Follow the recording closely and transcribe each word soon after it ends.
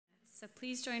So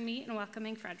please join me in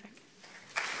welcoming Frederick.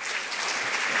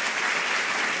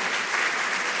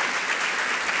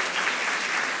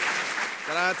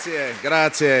 Grazie,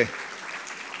 grazie.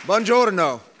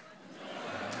 Buongiorno.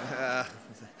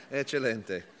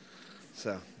 Eccellente.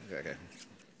 So, okay.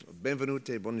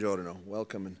 Benvenuti, buongiorno.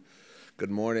 Welcome and good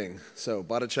morning. So,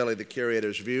 Botticelli, the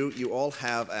Curator's View. You all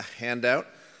have a handout.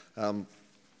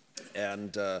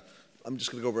 I'm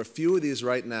just going to go over a few of these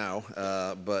right now,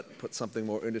 but put something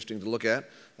more interesting to look at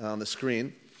on the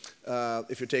screen.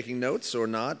 If you're taking notes or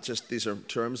not, just these are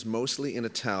terms mostly in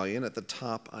Italian. At the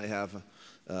top, I have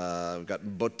we've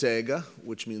got bottega,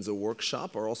 which means a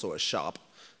workshop or also a shop,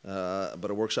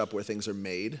 but a workshop where things are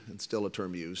made, and still a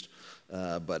term used.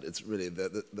 But it's really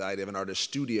the idea of an artist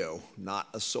studio, not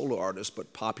a solo artist,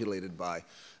 but populated by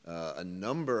a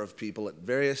number of people at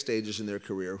various stages in their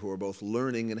career who are both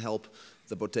learning and help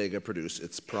the bottega produce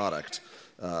its product.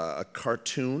 A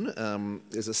cartoon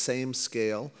is a same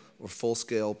scale or full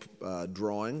scale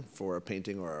drawing for a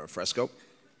painting or a fresco.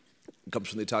 It comes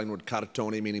from the Italian word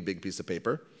cartone, meaning big piece of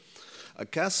paper. A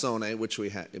cassone, which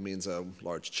it means a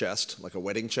large chest, like a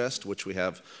wedding chest, which we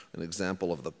have an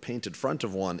example of the painted front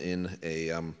of one in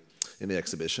the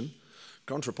exhibition.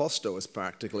 Contrapposto is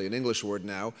practically an English word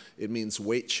now. It means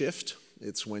weight shift.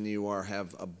 It's when you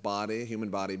have a human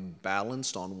body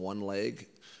balanced on one leg,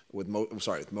 with most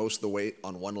of the weight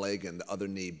on one leg and the other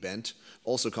knee bent.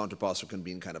 Also, contrapposto can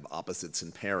mean kind of opposites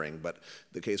in pairing, but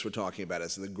the case we're talking about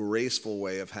is the graceful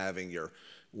way of having your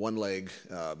one leg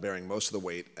bearing most of the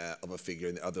weight of a figure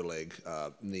and the other leg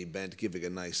knee bent, giving a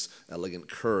nice, elegant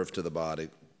curve to the body.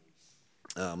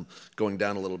 Going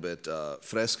down a little bit,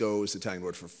 fresco is the Italian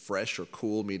word for fresh or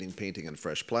cool, meaning painting in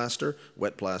fresh plaster,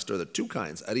 wet plaster. There are two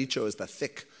kinds. Aricio is the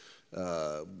thick,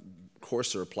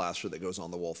 coarser plaster that goes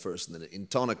on the wall first, and then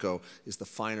intonico is the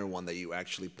finer one that you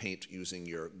actually paint using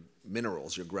your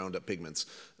minerals, your ground up pigments.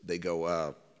 They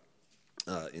go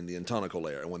in the intonico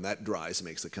layer, and when that dries, it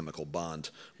makes a chemical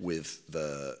bond with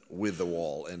the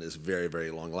wall and is very, very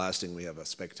long lasting. We have a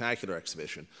spectacular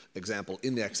example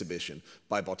in the exhibition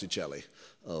by Botticelli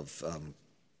of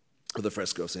the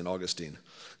fresco of St. Augustine.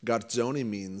 Garzoni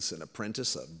means an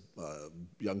apprentice, a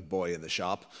young boy in the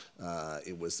shop.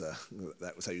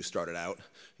 That was how you started out.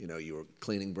 You know, you were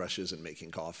cleaning brushes and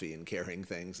making coffee and carrying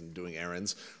things and doing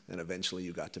errands, and eventually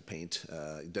you got to paint,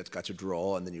 got to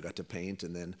draw, and then you got to paint,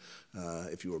 and then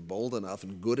if you were bold enough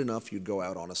and good enough, you'd go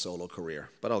out on a solo career.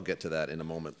 But I'll get to that in a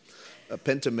moment. A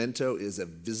pentimento is a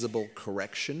visible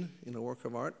correction in a work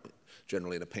of art,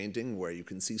 generally in a painting where you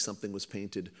can see something was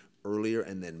painted earlier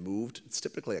and then moved. It's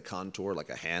typically a contour, like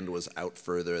a hand was out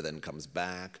further, then comes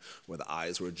back, where the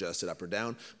eyes were adjusted up or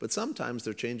down. But sometimes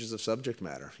they're changes of subject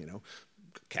matter, you know.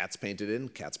 Cats painted in,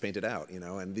 cats painted out, you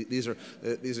know. And these are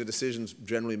decisions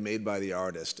generally made by the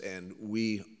artist, and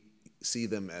we see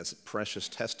them as precious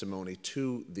testimony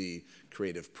to the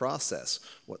creative process,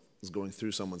 what is going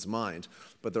through someone's mind.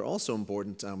 But they're also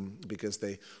important because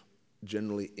they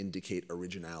generally indicate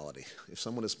originality. If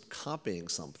someone is copying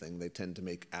something, they tend to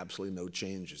make absolutely no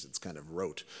changes. It's kind of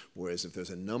rote. Whereas if there's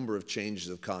a number of changes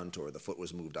of contour, the foot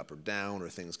was moved up or down, or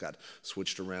things got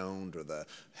switched around, or the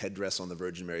headdress on the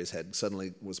Virgin Mary's head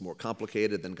suddenly was more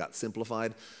complicated, then got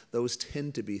simplified, those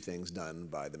tend to be things done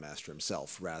by the master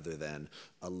himself rather than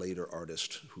a later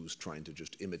artist who's trying to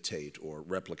just imitate or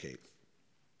replicate.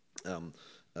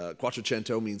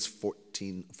 Quattrocento means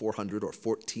 400 or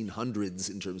 1400s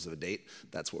in terms of a date.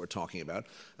 That's what we're talking about.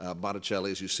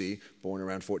 Botticelli, as you see, born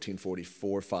around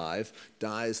 1444-5,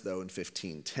 dies though in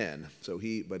 1510. So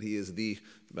he is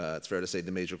it's fair to say,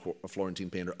 the major Florentine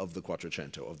painter of the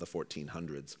Quattrocento, of the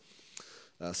 1400s.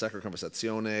 Sacra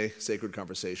Conversazione, sacred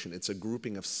conversation. It's a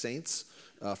grouping of saints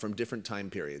from different time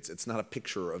periods. It's not a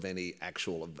picture of any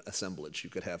actual assemblage.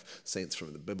 You could have saints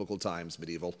from the biblical times,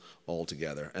 medieval, all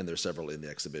together, and there's several in the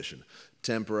exhibition.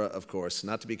 Tempera, of course,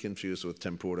 not to be confused with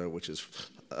tempura, which is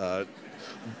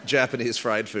Japanese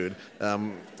fried food.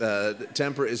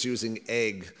 Tempera is using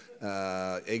egg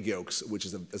yolks, which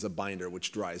is a binder,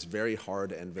 which dries very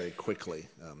hard and very quickly.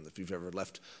 If you've ever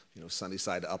left, sunny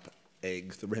side up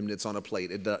egg, the remnants on a plate,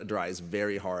 it dries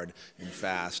very hard and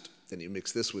fast. Then you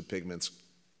mix this with pigments,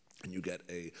 and you get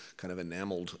a kind of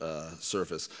enameled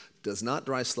surface. Does not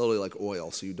dry slowly like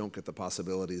oil, so you don't get the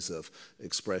possibilities of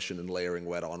expression and layering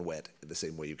wet on wet the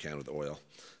same way you can with oil.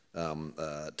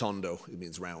 Tondo, it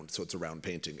means round, so it's a round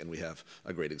painting, and we have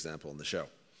a great example in the show.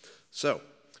 So,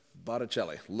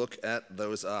 Botticelli, look at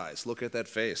those eyes, look at that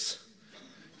face.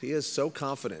 He is so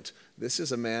confident. This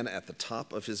is a man at the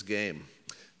top of his game.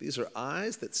 These are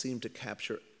eyes that seem to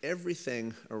capture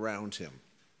everything around him.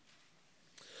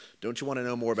 Don't you want to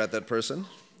know more about that person?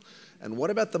 And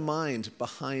what about the mind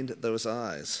behind those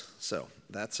eyes? So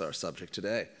that's our subject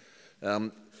today.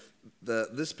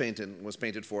 This painting was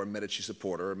painted for a Medici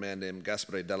supporter, a man named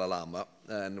Gaspare della Lama,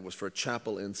 and it was for a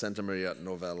chapel in Santa Maria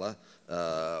Novella,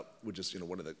 which is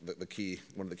one of the key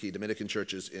Dominican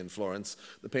churches in Florence.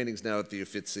 The painting's now at the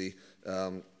Uffizi,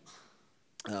 and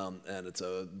it's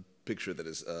a picture that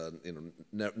is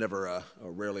never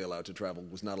rarely allowed to travel,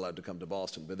 was not allowed to come to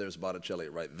Boston, but there's Botticelli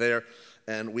right there,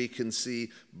 and we can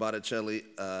see Botticelli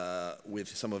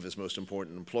with some of his most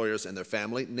important employers and their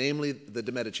family, namely the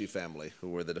de' Medici family, who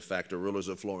were the de facto rulers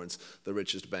of Florence, the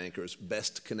richest bankers,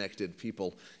 best connected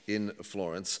people in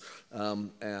Florence,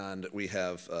 and we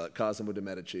have Cosimo de'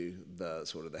 Medici,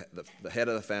 the head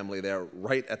of the family there,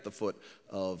 right at the foot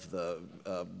of the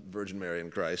Virgin Mary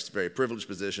and Christ, very privileged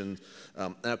position.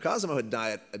 Now, Cosimo had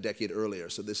died a decade earlier,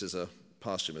 so this is a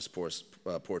posthumous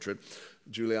portrait.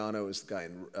 Giuliano is the guy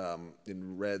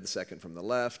in red, second from the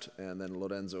left, and then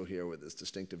Lorenzo here with his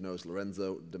distinctive nose,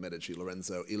 Lorenzo de' Medici,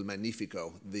 Lorenzo il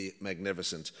Magnifico, the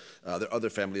Magnificent. There are other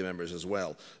family members as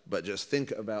well, but just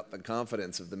think about the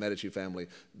confidence of the Medici family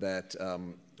that,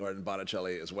 or in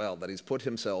Botticelli as well, that he's put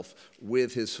himself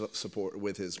with his support,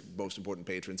 with his most important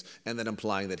patrons, and then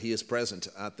implying that he is present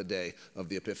at the day of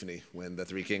the Epiphany when the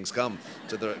three kings come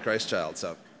to the Christ child.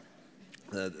 So.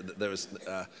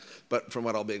 But from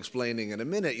what I'll be explaining in a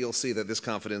minute, you'll see that this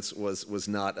confidence was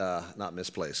not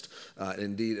misplaced.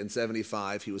 Indeed, in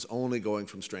 75, he was only going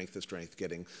from strength to strength,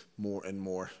 getting more and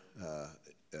more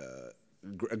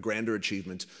a grander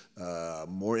achievement,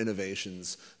 more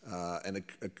innovations, and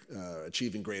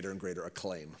achieving greater and greater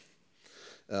acclaim.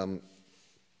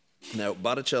 Now,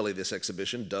 Botticelli, this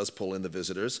exhibition, does pull in the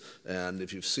visitors, and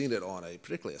if you've seen it on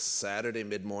particularly a Saturday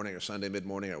mid-morning or Sunday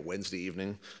mid-morning or Wednesday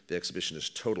evening, the exhibition is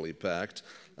totally packed.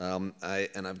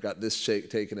 I've got this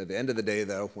taken at the end of the day,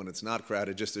 though, when it's not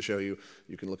crowded, just to show you.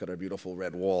 You can look at our beautiful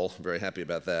red wall. I'm very happy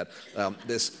about that.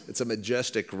 It's a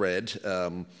majestic red.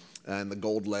 And the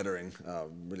gold lettering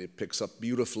really picks up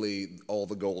beautifully all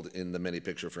the gold in the many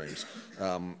picture frames.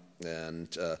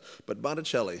 But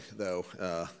Botticelli, though,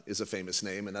 is a famous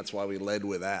name, and that's why we led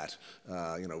with that.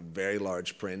 Very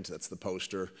large print. That's the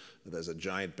poster. There's a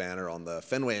giant banner on the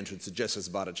Fenway entrance that just says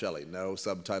Botticelli. No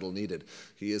subtitle needed.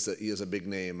 He is a big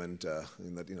name, and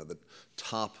the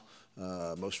top,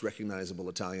 most recognizable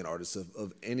Italian artist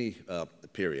of any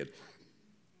period.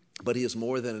 But he is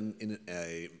more than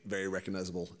a very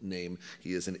recognizable name.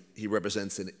 He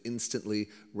represents an instantly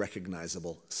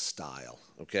recognizable style,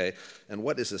 okay? And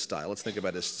what is his style? Let's think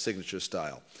about his signature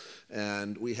style.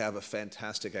 And we have a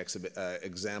fantastic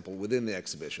example within the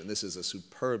exhibition. This is a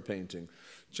superb painting,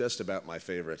 just about my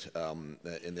favorite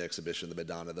in the exhibition, the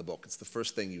Madonna, the book. It's the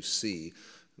first thing you see.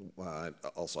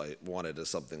 Also, I wanted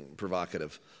something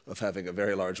provocative of having a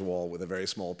very large wall with a very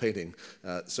small painting,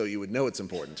 so you would know it's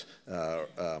important,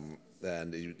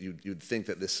 and you'd think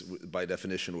that this, by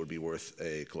definition, would be worth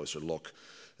a closer look.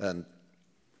 And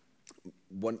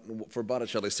for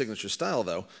Botticelli's signature style,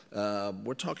 though,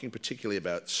 we're talking particularly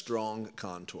about strong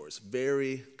contours,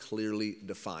 very clearly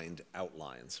defined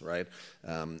outlines, right?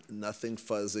 Nothing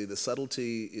fuzzy. The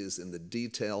subtlety is in the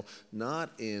detail, not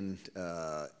in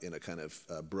a kind of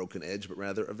broken edge, but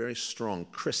rather a very strong,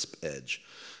 crisp edge.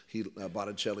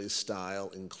 Botticelli's style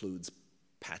includes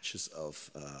patches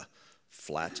of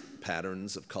flat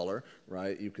patterns of color,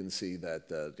 right? You can see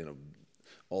that,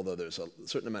 although there's a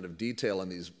certain amount of detail in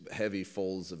these heavy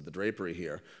folds of the drapery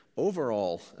here,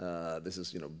 overall, this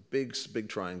is, big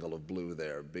triangle of blue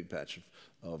there, big patch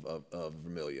of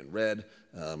vermilion red.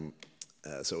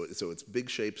 So it's big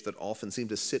shapes that often seem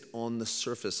to sit on the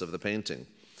surface of the painting.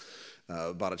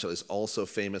 Botticelli is also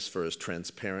famous for his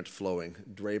transparent flowing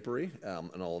drapery,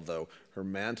 and although her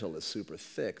mantle is super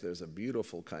thick, there's a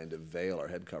beautiful kind of veil or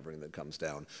head covering that comes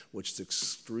down, which is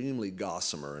extremely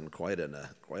gossamer and quite an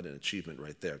achievement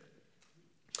right there.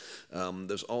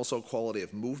 There's also quality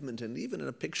of movement, and even in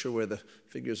a picture where the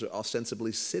figures are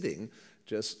ostensibly sitting,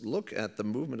 just look at the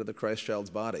movement of the Christ child's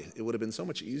body. It would have been so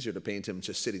much easier to paint him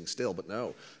just sitting still, but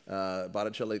no.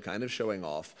 Botticelli, kind of showing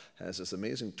off, has this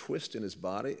amazing twist in his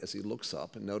body as he looks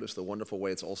up, and notice the wonderful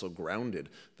way it's also grounded,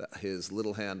 his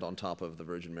little hand on top of the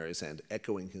Virgin Mary's hand,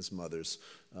 echoing his mother's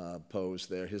pose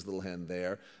there, his little hand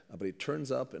there. But he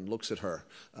turns up and looks at her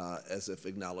as if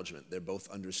acknowledgement. They're both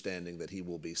understanding that he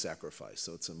will be sacrificed,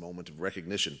 so it's a moment of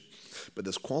recognition. But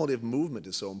this quality of movement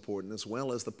is so important, as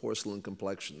well as the porcelain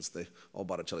complexions. All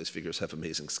Botticelli's figures have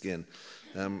amazing skin.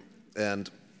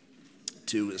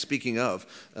 Speaking of,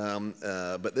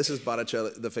 but this is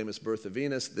Botticelli, the famous Birth of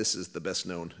Venus. This is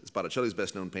it's Botticelli's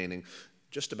best known painting,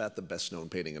 just about the best known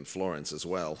painting in Florence as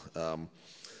well.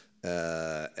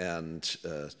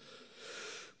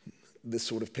 this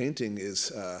sort of painting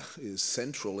is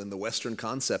central in the Western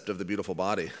concept of the beautiful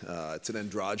body. It's an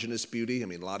androgynous beauty. I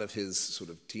mean, a lot of his sort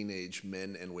of teenage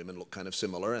men and women look kind of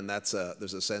similar, and that's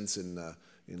there's a sense in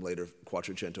later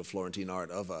Quattrocento Florentine art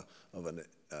of an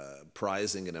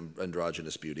prizing an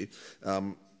androgynous beauty.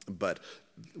 But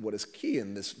what is key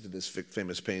in this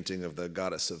famous painting of the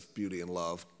goddess of beauty and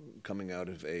love coming out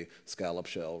of a scallop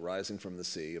shell, rising from the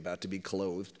sea, about to be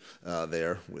clothed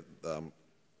there with.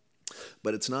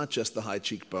 But it's not just the high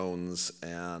cheekbones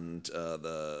and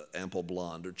the ample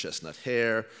blonde or chestnut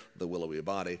hair, the willowy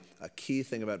body. A key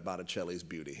thing about Botticelli's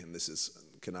beauty, and this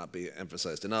cannot be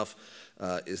emphasized enough,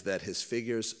 is that his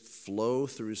figures flow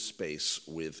through space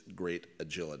with great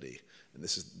agility. And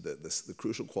this is the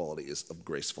crucial quality is of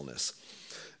gracefulness.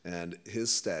 And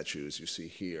his statues, you see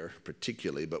here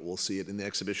particularly, but we'll see it in the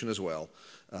exhibition as well,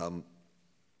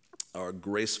 are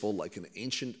graceful like an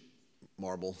ancient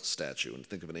marble statue, and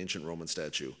think of an ancient Roman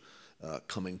statue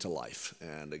coming to life.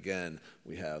 And again,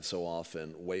 we have so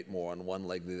often weight more on one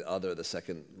leg than the other. The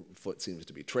second foot seems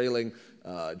to be trailing,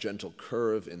 gentle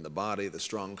curve in the body, the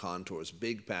strong contours,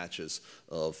 big patches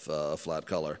of flat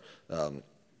color.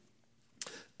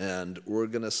 And we're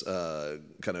going to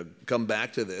kind of come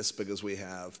back to this because we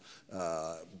have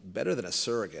better than a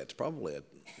surrogate, probably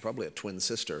a twin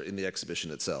sister in the exhibition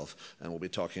itself, and we'll be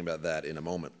talking about that in a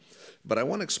moment. But I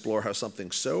want to explore how something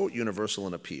so universal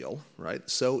in appeal, right,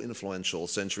 so influential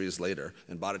centuries later,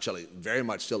 and Botticelli very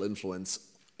much still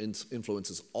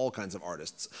influences all kinds of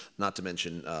artists, not to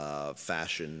mention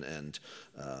fashion and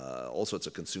all sorts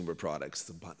of consumer products,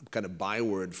 the kind of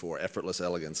byword for effortless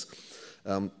elegance.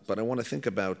 But I want to think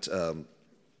about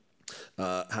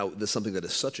how this something that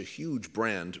is such a huge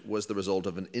brand was the result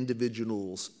of an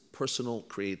individual's personal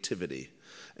creativity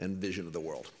and vision of the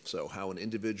world. So how an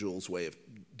individual's way of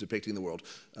depicting the world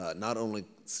not only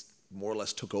more or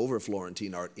less took over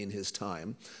Florentine art in his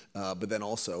time, but then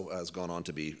also has gone on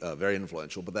to be very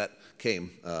influential. But that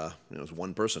came, it was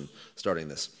one person starting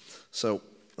this. So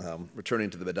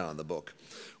returning to the Madonna, the book.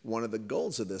 One of the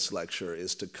goals of this lecture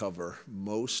is to cover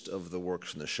most of the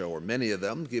works in the show, or many of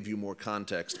them, give you more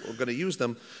context. We're going to use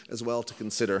them as well to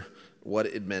consider what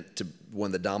it meant to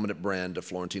when the dominant brand of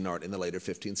Florentine art in the later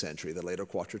 15th century, the later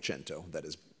Quattrocento, that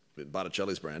is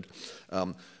Botticelli's brand.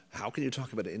 How can you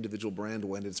talk about an individual brand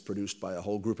when it's produced by a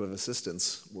whole group of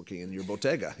assistants working in your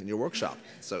bottega, in your workshop?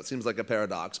 So it seems like a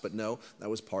paradox, but no, that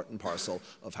was part and parcel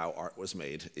of how art was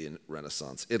made in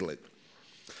Renaissance Italy.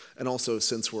 And also,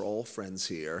 since we're all friends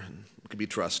here and can be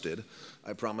trusted,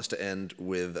 I promise to end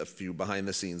with a few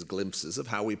behind-the-scenes glimpses of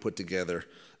how we put together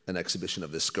an exhibition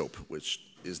of this scope, which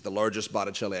is the largest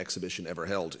Botticelli exhibition ever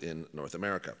held in North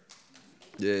America.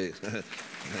 Yay.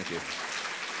 Thank you.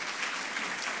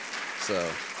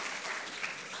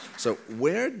 So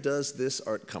where does this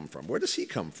art come from? Where does he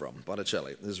come from,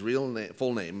 Botticelli? His real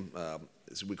full name,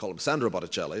 we call him Sandro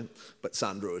Botticelli, but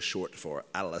Sandro is short for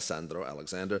Alessandro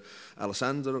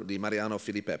di Mariano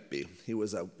Filippeppi. He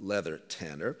was a leather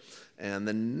tanner, and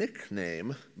the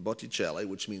nickname Botticelli,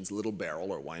 which means little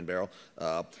barrel or wine barrel,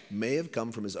 may have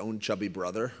come from his own chubby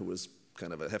brother, who was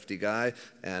kind of a hefty guy,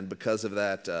 and because of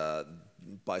that,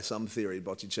 by some theory,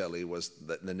 Botticelli was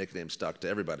the nickname stuck to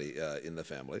everybody in the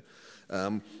family.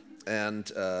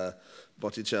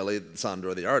 Botticelli,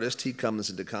 Sandro, the artist, he comes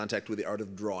into contact with the art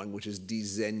of drawing, which is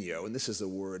disegno. And this is a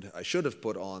word I should have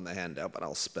put on the handout, but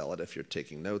I'll spell it if you're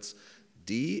taking notes.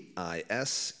 D-I-S-E-G-N-O,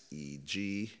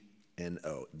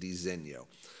 disegno.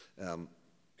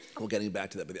 We're getting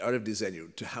back to that, but the art of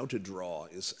disegno, to how to draw,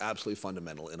 is absolutely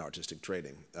fundamental in artistic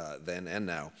training, then and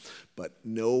now, but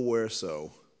nowhere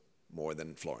so more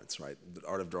than Florence, right? The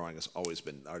art of drawing has always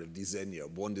been the art of disegno,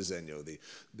 buon disegno,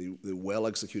 the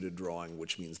well-executed drawing,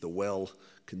 which means the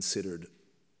well-considered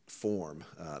form.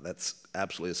 That's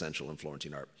absolutely essential in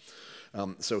Florentine art.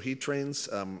 So he trains,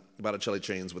 Botticelli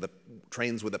trains with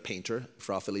a painter,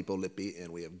 Fra Filippo Lippi,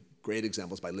 and we have great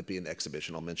examples by Lippi in the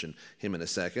exhibition. I'll mention him in a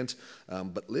second.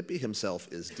 But Lippi himself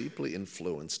is deeply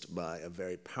influenced by a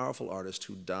very powerful artist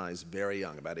who dies very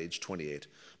young, about age 28,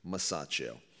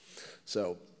 Masaccio.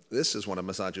 So this is one of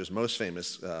Masaccio's most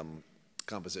famous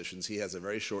compositions. He has a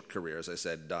very short career, as I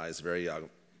said, dies very young.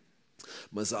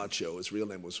 Masaccio, his real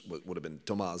name would have been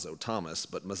Tommaso, Thomas,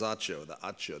 but Masaccio, the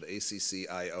accio, the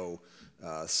A-C-C-I-O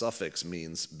suffix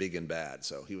means big and bad.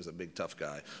 So he was a big, tough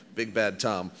guy, big, bad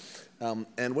Tom.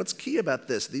 And what's key about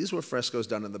this, these were frescoes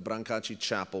done in the Brancacci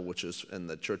Chapel, which is in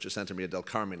the Church of Santa Maria del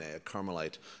Carmine, a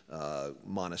Carmelite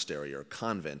monastery or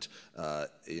convent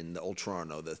in the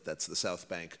Oltrarno, that's the south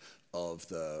bank of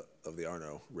the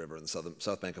Arno River in the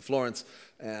south bank of Florence.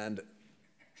 And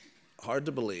hard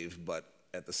to believe, but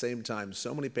at the same time,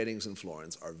 so many paintings in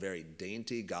Florence are very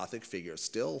dainty Gothic figures,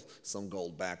 still some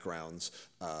gold backgrounds.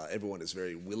 Everyone is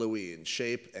very willowy in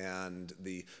shape, and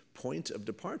the point of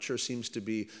departure seems to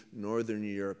be Northern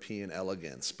European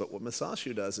elegance. But what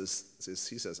Masaccio does is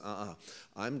he says,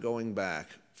 I'm going back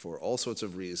for all sorts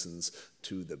of reasons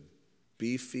to the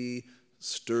beefy,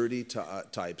 sturdy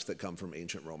types that come from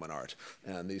ancient Roman art.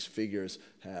 And these figures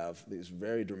have these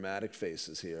very dramatic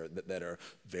faces here that are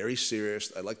very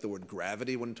serious. I like the word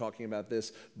gravity when talking about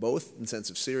this, both in the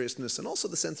sense of seriousness and also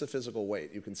the sense of physical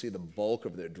weight. You can see the bulk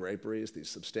of their draperies, these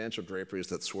substantial draperies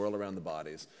that swirl around the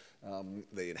bodies.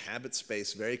 They inhabit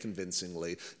space very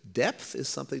convincingly. Depth is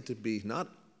something to be not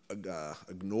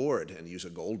ignored and use a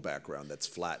gold background that's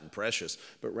flat and precious,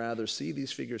 but rather see these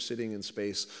figures sitting in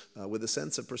space with a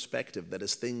sense of perspective that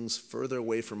as things further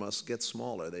away from us get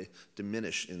smaller, they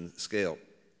diminish in scale.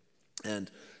 And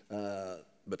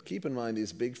but keep in mind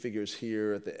these big figures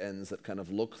here at the ends that kind of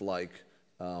look like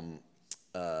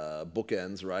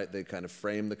bookends, right? They kind of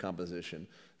frame the composition.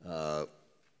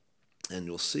 And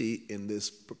you'll see in this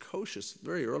precocious,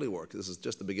 very early work, this is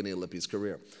just the beginning of Lippi's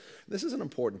career. This is an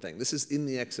important thing. This is in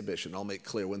the exhibition. I'll make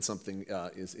clear when something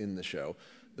is in the show.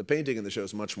 The painting in the show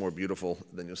is much more beautiful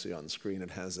than you'll see on the screen.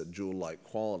 It has a jewel-like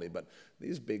quality, but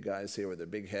these big guys here with their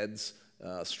big heads,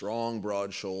 strong,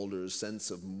 broad shoulders,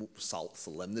 sense of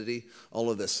solemnity, all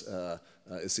of this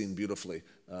is seen beautifully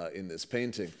in this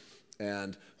painting.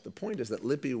 And the point is that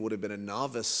Lippi would have been a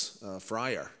novice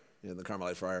friar, the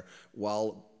Carmelite friar,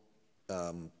 while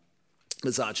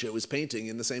Masaccio is painting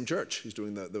in the same church. He's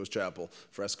doing those chapel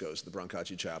frescoes, the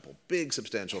Brancacci Chapel, big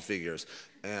substantial figures.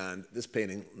 And this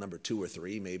painting, number 2 or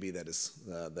 3 maybe,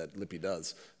 that Lippi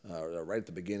does right at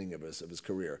the beginning of his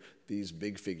career. These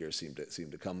big figures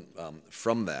seem to come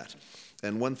from that.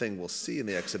 And one thing we'll see in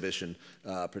the exhibition,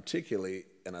 particularly,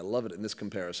 and I love it in this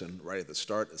comparison, right at the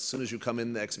start, as soon as you come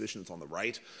in the exhibition, it's on the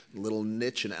right, a little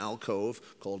niche and alcove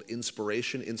called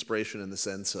Inspiration. Inspiration in the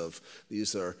sense of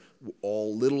these are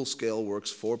all little scale works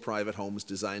for private homes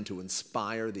designed to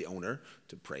inspire the owner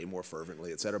to pray more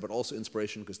fervently, etc., but also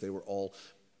inspiration because they were all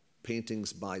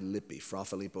paintings by Lippi, Fra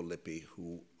Filippo Lippi,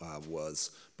 who was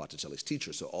Botticelli's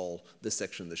teacher. So all this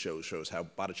section of the show shows how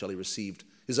Botticelli received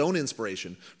his own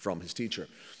inspiration from his teacher.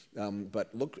 But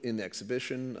look in the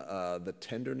exhibition, the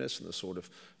tenderness and the sort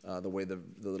of the way the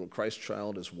little Christ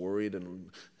child is worried and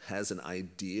has an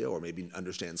idea or maybe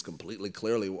understands completely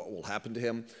clearly what will happen to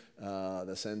him.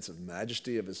 The sense of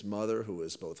majesty of his mother, who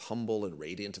is both humble and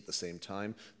radiant at the same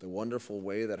time. The wonderful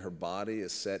way that her body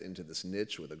is set into this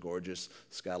niche with a gorgeous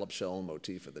scallop shell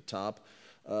motif at the top.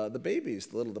 The babies,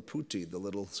 the putti, the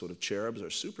little sort of cherubs, are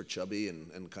super chubby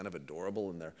and kind of adorable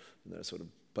in their sort of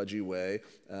pudgy way,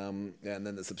 and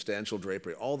then the substantial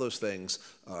drapery. All those things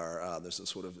are, there's a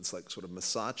sort of, it's like sort of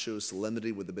Masaccio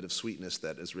solemnity with a bit of sweetness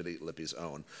that is really Lippi's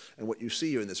own. And what you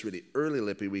see here in this really early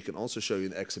Lippi, we can also show you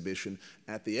in the exhibition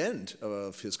at the end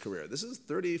of his career. This is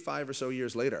 35 or so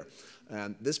years later.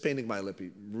 And this painting by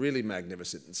Lippi, really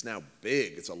magnificent. It's now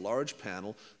big. It's a large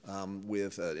panel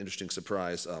with an interesting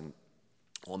surprise.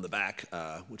 On the back,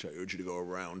 which I urge you to go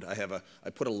around, I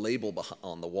put a label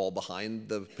on the wall behind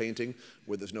the painting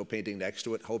where there's no painting next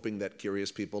to it, hoping that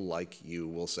curious people like you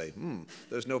will say,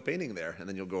 there's no painting there, and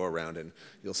then you'll go around and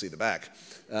you'll see the back.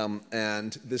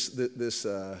 And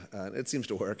it seems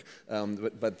to work,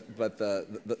 but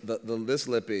this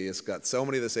Lippi has got so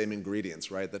many of the same ingredients,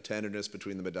 right? The tenderness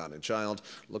between the Madonna and Child.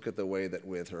 Look at the way that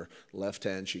with her left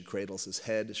hand she cradles his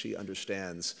head. She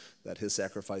understands that his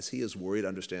sacrifice, he is worried,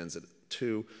 understands it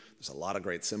too. There's a lot of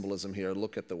great symbolism here.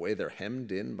 Look at the way they're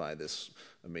hemmed in by this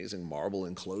amazing marble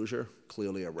enclosure,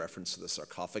 clearly a reference to the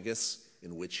sarcophagus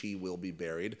in which he will be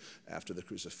buried after the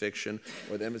crucifixion,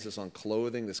 or the emphasis on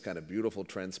clothing, this kind of beautiful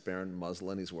transparent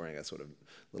muslin. He's wearing a sort of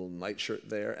little nightshirt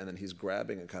there, and then he's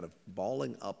grabbing and kind of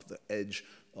balling up the edge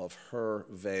of her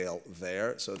veil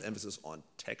there. So the emphasis on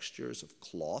textures of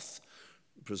cloth,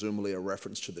 presumably a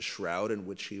reference to the shroud in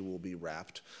which he will be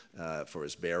wrapped for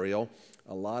his burial.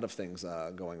 A lot of things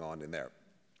going on in there.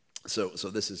 So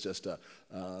this is just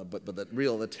but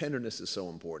the tenderness is so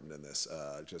important in this.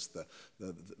 Just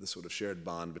the sort of shared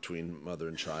bond between mother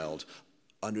and child,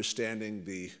 understanding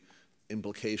the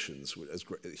implications,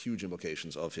 huge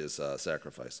implications of his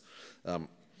sacrifice.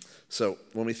 So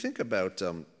when we think about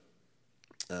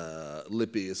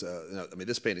Lippi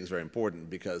this painting is very important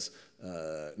because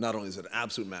not only is it an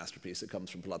absolute masterpiece, it comes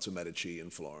from Palazzo Medici in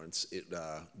Florence,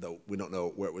 though we don't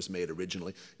know where it was made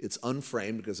originally. It's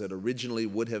unframed because it originally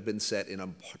would have been set in a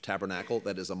tabernacle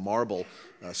that is a marble,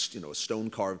 a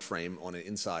stone-carved frame on an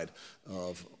inside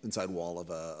wall of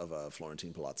a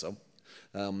Florentine palazzo.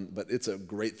 But it's a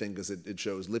great thing because it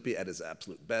shows Lippi at his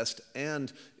absolute best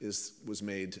and was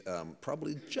made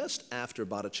probably just after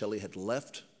Botticelli had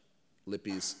left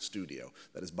Lippi's studio.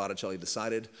 That is, Botticelli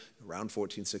decided around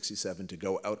 1467 to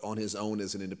go out on his own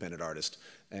as an independent artist,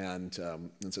 and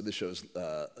so this shows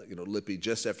Lippi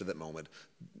just after that moment,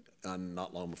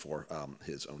 not long before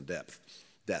his own death.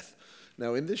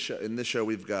 Now in this show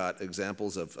we've got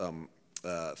examples of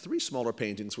 3 smaller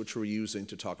paintings which we're using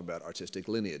to talk about artistic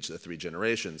lineage, the 3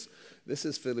 generations. This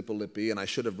is Filippo Lippi, and I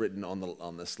should have written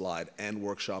on the slide "and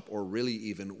workshop," or really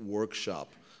even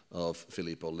 "workshop" of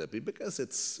Filippo Lippi, because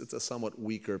it's a somewhat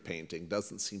weaker painting,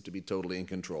 doesn't seem to be totally in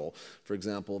control. For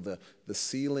example, the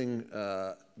ceiling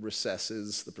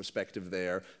recesses, the perspective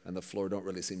there, and the floor don't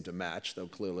really seem to match, though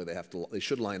clearly they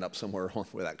should line up somewhere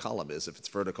where that column is if it's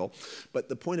vertical. But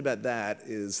the point about that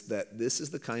is that this is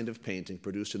the kind of painting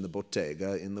produced in the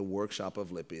bottega, in the workshop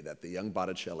of Lippi, that the young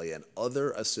Botticelli and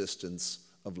other assistants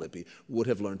of Lippi would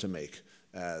have learned to make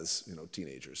as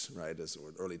teenagers, right?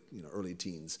 Or early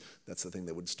teens. That's the thing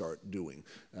they would start doing.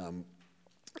 The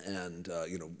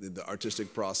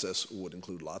artistic process would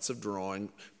include lots of drawing,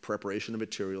 preparation of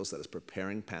materials, that is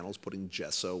preparing panels, putting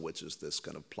gesso, which is this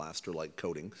kind of plaster-like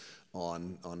coating,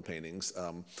 on paintings,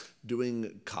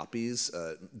 doing copies,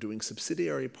 doing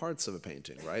subsidiary parts of a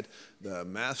painting, right? The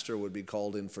master would be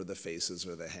called in for the faces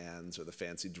or the hands or the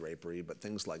fancy drapery, but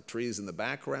things like trees in the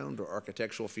background or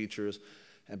architectural features,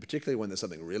 and particularly when there's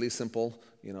something really simple,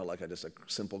 like just a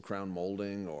simple crown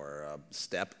molding or a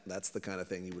step, that's the kind of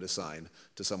thing you would assign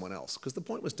to someone else. Because the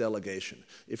point was delegation.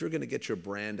 If you're going to get your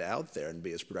brand out there and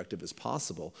be as productive as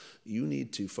possible, you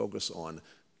need to focus on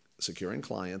securing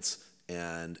clients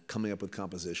and coming up with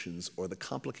compositions or the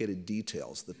complicated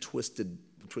details, the twist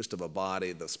of a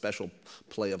body, the special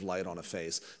play of light on a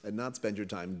face, and not spend your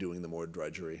time doing the more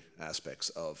drudgery aspects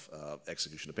of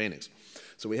execution of paintings.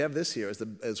 So we have this here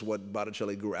as what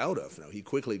Botticelli grew out of. Now, he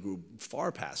quickly grew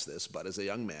far past this, but as a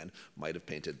young man might have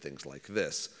painted things like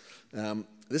this.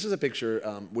 This is a picture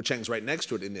which hangs right next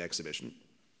to it in the exhibition,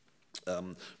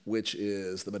 which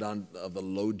is the Madonna of the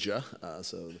Loggia,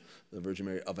 so the Virgin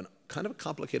Mary, of a kind of a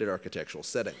complicated architectural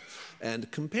setting. And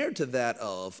compared to that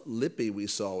of Lippi, we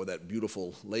saw with that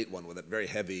beautiful late one with that very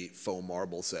heavy faux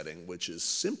marble setting, which is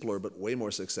simpler but way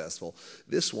more successful,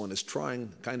 this one is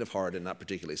trying kind of hard and not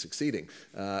particularly succeeding.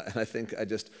 And I think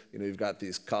you've got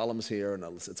these columns here, and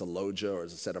it's a loggia or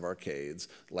it's a set of arcades,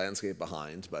 landscape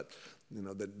behind, but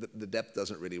the depth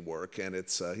doesn't really work, and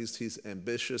he's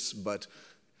ambitious, but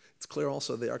it's clear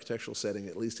also the architectural setting,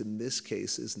 at least in this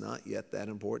case, is not yet that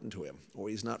important to him, or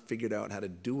he's not figured out how to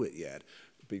do it yet,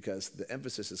 because the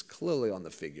emphasis is clearly on the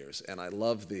figures. And I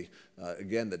love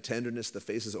again, the tenderness, the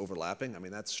faces overlapping. I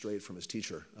mean, that's straight from his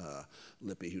teacher,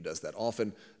 Lippi, who does that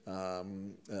often.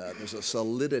 There's a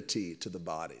solidity to the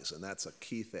bodies, and that's a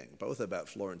key thing, both about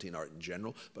Florentine art in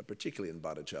general, but particularly in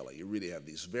Botticelli. You really have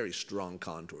these very strong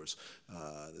contours,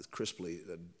 these crisply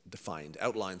defined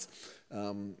outlines,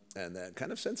 and that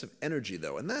kind of sense of energy,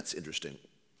 though, and that's interesting,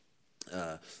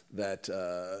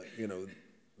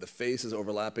 the face is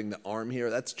overlapping the arm here.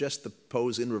 That's just the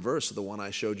pose in reverse of the one I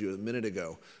showed you a minute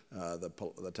ago,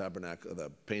 the tabernacle,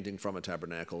 the painting from a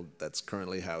tabernacle that's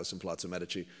currently housed in Palazzo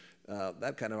Medici.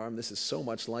 That kind of arm, this is so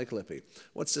much like Lippi.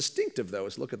 What's distinctive, though,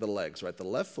 is look at the legs, right? The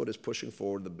left foot is pushing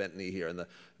forward, the bent knee here,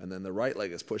 and then the right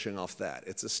leg is pushing off that.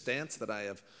 It's a stance that I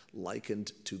have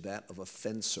likened to that of a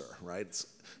fencer, right?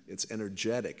 It's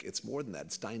energetic. It's more than that.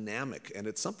 It's dynamic, and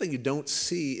it's something you don't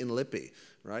see in Lippi,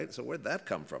 right? So where'd that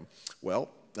come from? Well,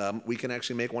 we can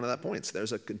actually make one of that points.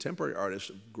 There's a contemporary artist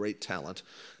of great talent,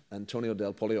 Antonio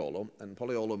del Poliolo, and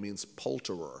Poliolo means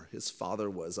poulterer. His father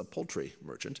was a poultry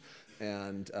merchant,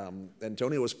 and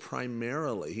Antonio was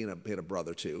primarily, he had a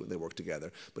brother too, they worked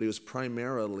together, but he was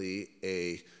primarily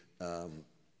a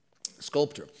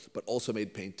sculptor, but also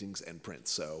made paintings and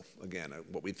prints. So again,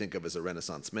 what we think of as a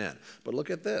Renaissance man. But look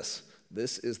at this.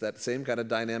 This is that same kind of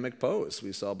dynamic pose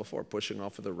we saw before, pushing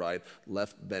off to the right,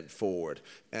 left bent forward.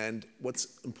 And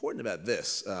what's important about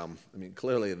this,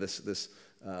 clearly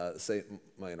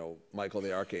Michael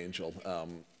the Archangel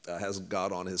has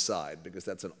God on his side, because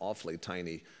that's an awfully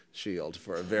tiny shield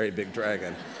for a very big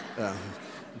dragon.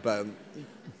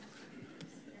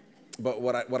 But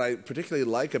what I particularly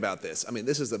like about this,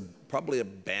 this is probably a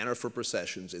banner for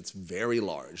processions. It's very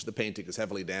large. The painting is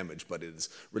heavily damaged, but it is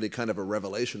really kind of a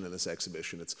revelation in this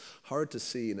exhibition. It's hard to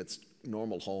see in its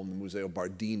normal home, the Museo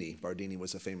Bardini. Bardini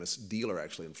was a famous dealer,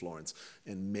 actually, in Florence.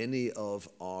 And many of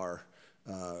our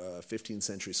 15th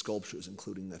century sculptures,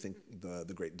 including, I think,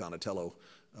 the great Donatello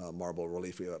marble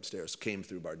relief we have upstairs, came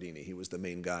through Bardini. He was the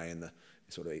main guy in the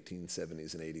sort of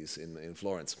 1870s and 80s in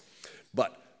Florence.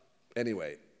 But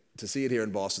anyway, to see it here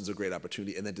in Boston is a great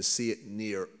opportunity, and then to see it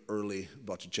near early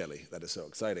Botticelli, that is so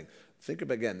exciting. Think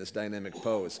of, again, this dynamic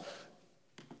pose.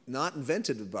 Not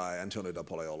invented by Antonio da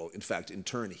Pollaiolo. In fact, in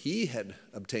turn, he had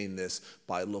obtained this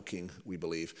by looking, we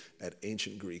believe, at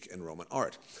ancient Greek and Roman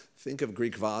art. Think of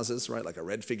Greek vases, right, like a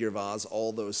red figure vase,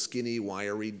 all those skinny,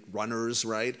 wiry runners,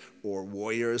 right, or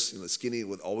warriors, skinny,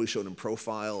 with always shown in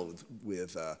profile,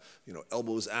 with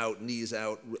elbows out, knees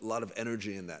out, a lot of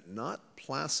energy in that. Not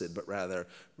placid, but rather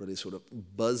really sort of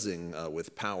buzzing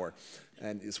with power.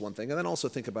 And it's one thing. And then also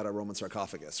think about a Roman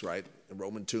sarcophagus, right?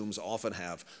 Roman tombs often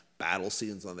have battle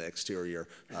scenes on the exterior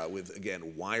with,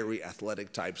 again, wiry,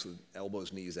 athletic types with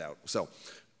elbows, knees out. So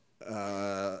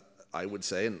I would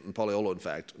say, and Pollaiolo, in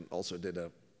fact, also did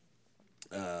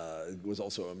was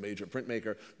also a major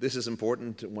printmaker. This is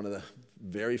important, one of the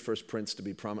very first prints to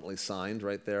be prominently signed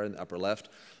right there in the upper left.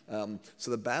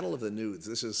 So the Battle of the Nudes,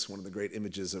 this is one of the great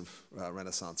images of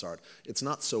Renaissance art. It's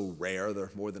not so rare. There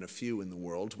are more than a few in the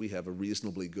world. We have a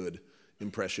reasonably good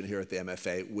impression here at the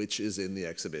MFA, which is in the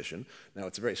exhibition. Now,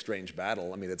 it's a very strange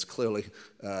battle. I mean, it's clearly,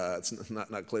 it's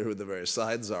not clear who the various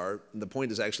sides are. The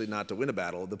point is actually not to win a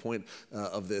battle. The point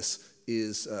of this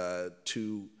is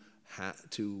to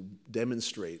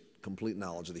demonstrate complete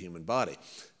knowledge of the human body.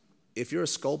 If you're a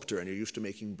sculptor and you're used to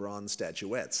making bronze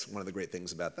statuettes, one of the great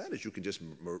things about that is you can just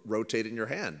rotate it in your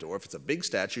hand, or if it's a big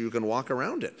statue, you can walk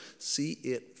around it. See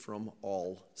it from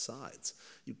all sides.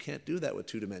 You can't do that with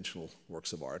two-dimensional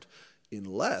works of art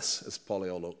unless, as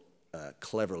Pollaiolo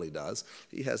cleverly does,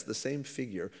 he has the same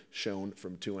figure shown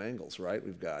from two angles, right?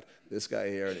 We've got this guy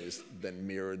here, and he's then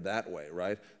mirrored that way,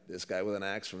 right? This guy with an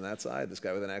axe from that side, this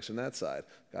guy with an axe from that side,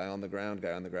 guy on the ground,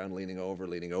 leaning over,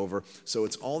 leaning over. So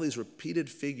it's all these repeated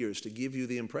figures to give you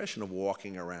the impression of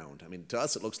walking around. I mean, to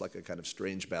us, it looks like a kind of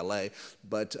strange ballet,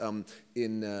 but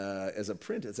as a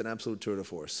print, it's an absolute tour de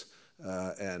force.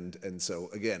 And so,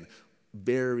 again,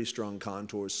 very strong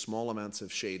contours, small amounts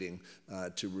of shading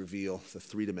to reveal the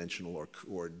three-dimensional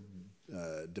or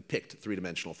depict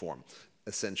three-dimensional form,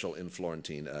 essential in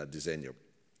Florentine disegno.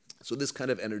 So this kind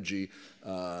of energy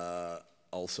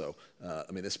also,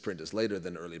 I mean, this print is later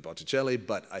than early Botticelli,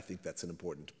 but I think that's an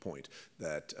important point,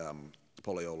 that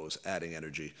Pollaiolo is adding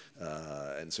energy.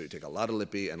 And so you take a lot of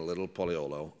Lippi and a little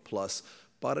Pollaiolo, plus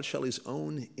Botticelli's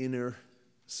own inner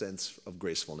sense of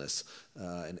gracefulness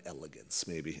and elegance,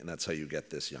 maybe, and that's how you get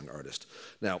this young artist.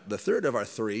 Now, the third of our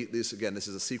three, this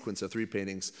is a sequence of three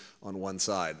paintings on one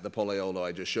side. The Pollaiolo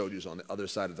I just showed you is on the other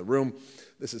side of the room.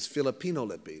 This is Filippino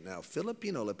Lippi. Now,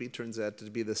 Filippino Lippi turns out to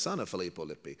be the son of Filippo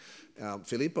Lippi.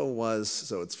 Filippo was,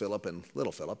 so it's Philip and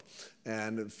little Philip,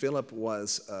 and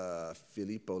Filippo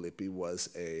Lippi was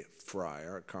a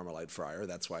friar, a Carmelite friar.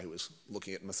 That's why he was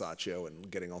looking at Masaccio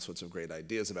and getting all sorts of great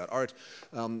ideas about art.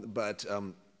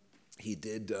 He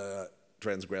did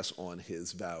transgress on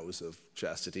his vows of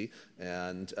chastity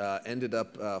and ended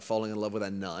up falling in love with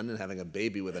a nun and having a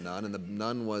baby with a nun, and the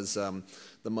nun was the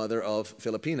mother of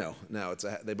Filippino. Now,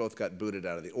 they both got booted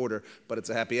out of the order, but it's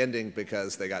a happy ending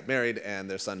because they got married and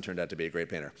their son turned out to be a great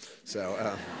painter.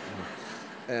 So,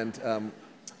 and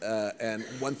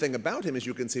one thing about him is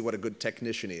you can see what a good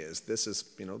technician he is. This is,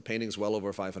 painting's well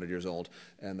over 500 years old,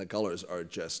 and the colors are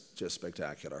just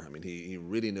spectacular. I mean, he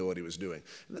really knew what he was doing.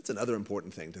 And that's another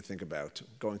important thing to think about.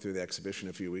 Going through the exhibition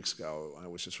a few weeks ago, I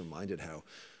was just reminded how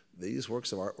these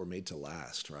works of art were made to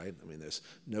last, right? I mean, there's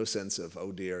no sense of,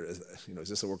 oh dear, is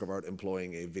this a work of art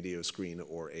employing a video screen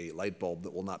or a light bulb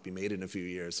that will not be made in a few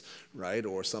years, right?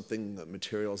 Or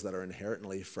materials that are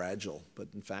inherently fragile. But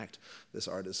in fact, this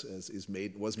art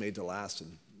was made to last,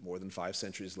 and more than 5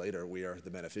 centuries later, we are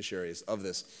the beneficiaries of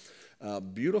this.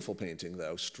 Beautiful painting,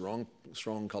 though, strong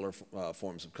color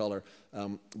forms of color.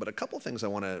 But a couple things I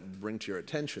want to bring to your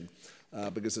attention,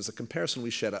 because there's a comparison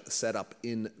we set up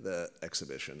in the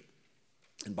exhibition.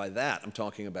 And by that, I'm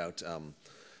talking about,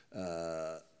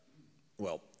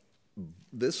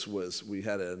 this was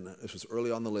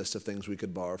early on the list of things we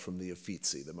could borrow from the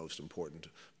Uffizi, the most important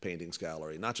paintings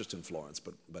gallery, not just in Florence,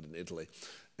 but in Italy.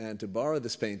 And to borrow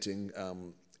this painting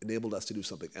enabled us to do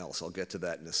something else. I'll get to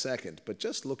that in a second, but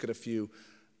just look at a few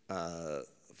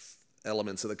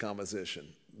elements of the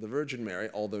composition. The Virgin Mary,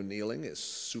 although kneeling, is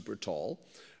super tall.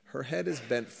 Her head is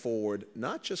bent forward,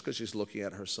 not just because she's looking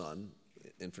at her son,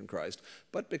 infant Christ,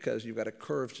 but because you've got a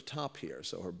curved top here,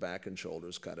 so her back and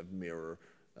shoulders kind of mirror,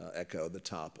 echo the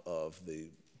top of the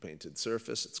painted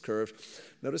surface. It's curved.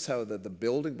 Notice how the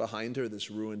building behind her,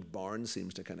 this ruined barn,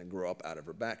 seems to kind of grow up out of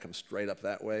her back, come straight up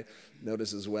that way.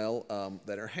 Notice as well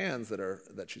that her hands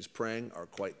that she's praying are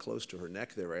quite close to her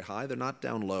neck. They're very high. They're not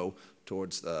down low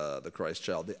towards the Christ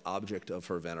child, the object of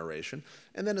her veneration.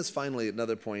 And then as finally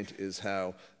another point is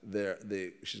how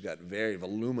she's got very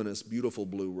voluminous, beautiful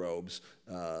blue robes,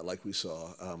 like we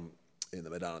saw in the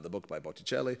Madonna, the book by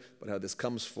Botticelli, but how this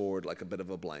comes forward like a bit of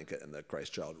a blanket and the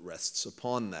Christ child rests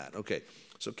upon that. Okay,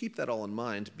 so keep that all in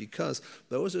mind, because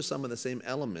those are some of the same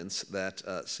elements that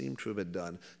seem to have been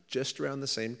done just around the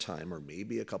same time, or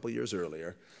maybe a couple years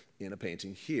earlier, in a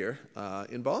painting here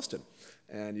in Boston.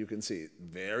 And you can see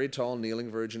very tall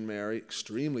kneeling Virgin Mary,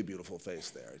 extremely beautiful face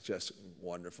there, just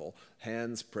wonderful.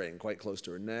 Hands praying quite close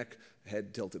to her neck,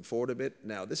 head tilted forward a bit.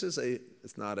 Now this is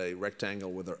it's not a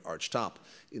rectangle with an arched top.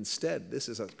 Instead, this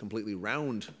is a completely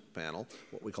round panel,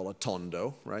 what we call a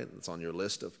tondo, right? It's on your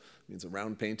list of, means a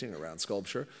round painting, a round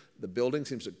sculpture. The building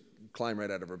seems to climb right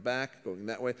out of her back, going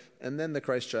that way. And then the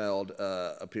Christ child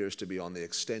appears to be on the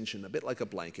extension, a bit like a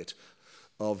blanket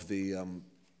of the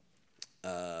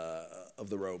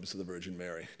robes of the Virgin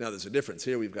Mary. Now there's a difference.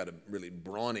 Here we've got a really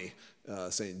brawny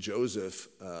St. Joseph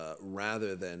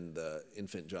rather than the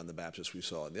infant John the Baptist we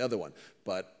saw in the other one.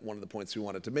 But one of the points we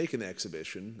wanted to make in the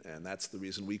exhibition, and that's the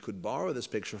reason we could borrow this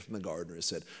picture from the gardener, is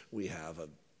that we have a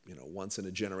once in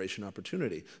a generation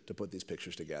opportunity to put these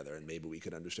pictures together, and maybe we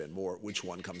could understand more which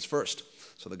one comes first.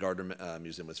 So the Gardner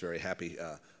Museum was very happy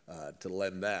to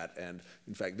lend that. And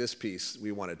in fact, this piece,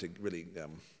 we wanted to really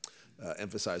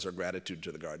emphasize our gratitude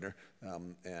to the gardener.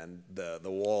 And the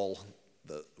wall,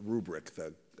 the rubric,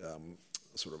 the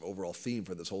sort of overall theme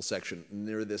for this whole section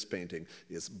near this painting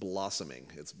is blossoming.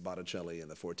 It's Botticelli in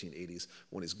the 1480s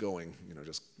when he's going,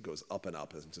 just goes up and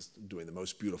up and just doing the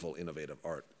most beautiful, innovative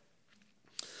art.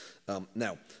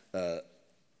 Now,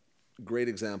 great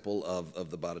example of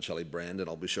the Botticelli brand, and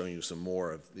I'll be showing you some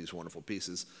more of these wonderful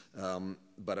pieces.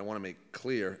 But I want to make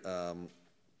clear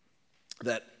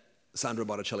that Sandro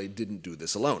Botticelli didn't do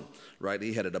this alone, right?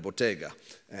 He headed a bottega,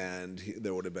 and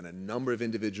there would have been a number of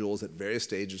individuals at various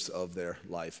stages of their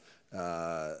life,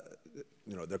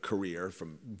 their career,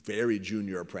 from very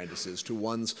junior apprentices to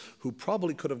ones who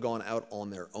probably could have gone out on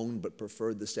their own but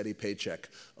preferred the steady paycheck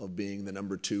of being the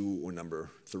number 2 or number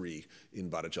 3 in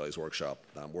Botticelli's workshop,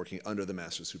 working under the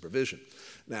master's supervision.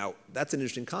 Now, that's an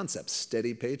interesting concept,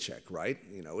 steady paycheck, right?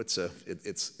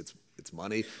 It's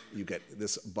money. You get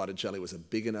this. Botticelli was a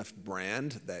big enough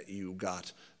brand that he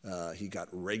got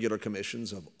regular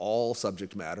commissions of all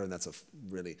subject matter, and that's a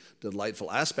really delightful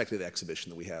aspect of the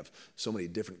exhibition, that we have so many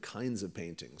different kinds of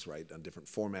paintings, right, on different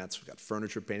formats. We've got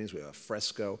furniture paintings, we have a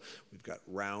fresco, we've got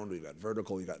round, we've got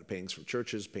vertical, we've got paintings for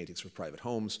churches, paintings for private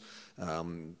homes,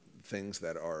 things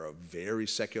that are a very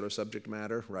secular subject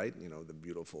matter, right? The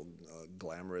beautiful,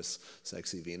 glamorous,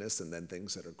 sexy Venus, and then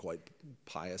things that are quite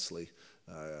piously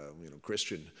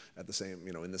Christian at the same,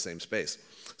 in the same space.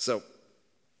 So,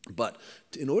 but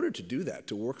in order to do that,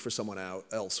 to work for someone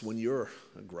else when you're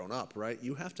grown up, right,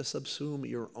 you have to subsume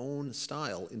your own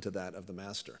style into that of the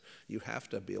master. You have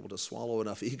to be able to swallow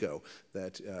enough ego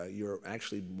that you're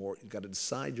actually you've got to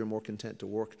decide you're more content to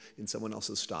work in someone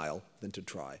else's style than to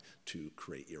try to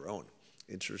create your own.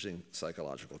 Interesting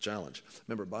psychological challenge.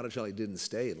 Remember, Botticelli didn't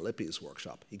stay in Lippi's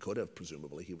workshop. He could have,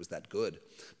 presumably, he was that good,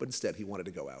 but instead he wanted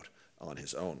to go out on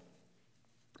his own.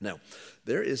 Now,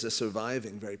 there is a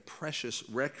surviving, very precious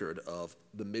record of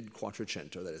the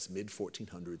mid-Quattrocento, that is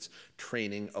mid-1400s,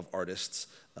 training of artists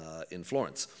in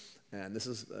Florence. And this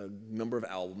is a number of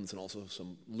albums and also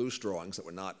some loose drawings that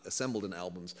were not assembled in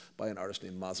albums by an artist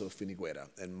named Maso Finiguera.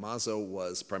 And Maso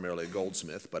was primarily a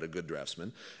goldsmith, but a good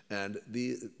draftsman. And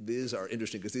these are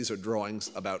interesting because these are drawings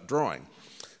about drawing.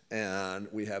 And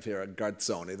we have here a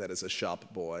Garzone, that is a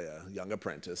shop boy, a young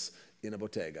apprentice, in a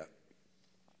bottega.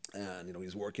 And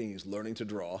he's working, he's learning to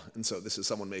draw, and so this is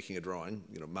someone making a drawing,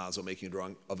 Maso making a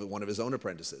drawing of one of his own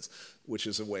apprentices, which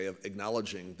is a way of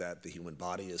acknowledging that the human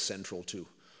body is central to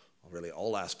really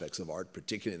all aspects of art,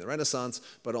 particularly in the Renaissance,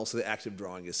 but also the act of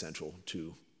drawing is central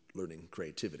to learning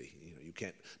creativity. You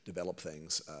can't develop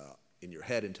things in your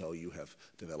head until you have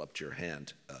developed your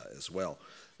hand as well.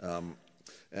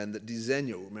 And the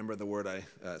disegno, remember the word I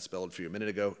spelled for you a minute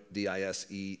ago,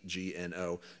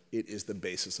 D-I-S-E-G-N-O, it is the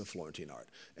basis of Florentine art.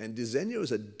 And disegno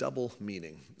is a double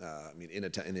meaning, in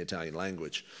the Italian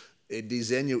language. A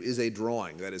disegno is a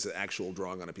drawing, that is an actual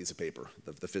drawing on a piece of paper,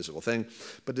 the physical thing.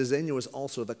 But disegno is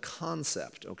also the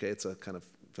concept, okay? It's a kind of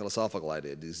philosophical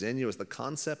idea. Disegno is the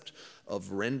concept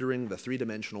of rendering the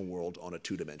three-dimensional world on a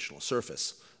two-dimensional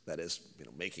surface. That is,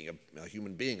 making a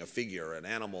human being, a figure, an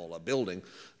animal, a building,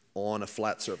 on a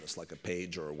flat surface, like a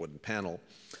page or a wooden panel,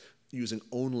 using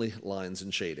only lines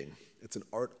and shading. It's an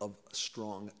art of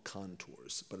strong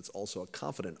contours, but it's also a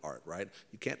confident art, right?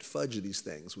 You can't fudge these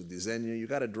things. With disegno, you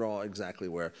got to draw exactly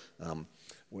where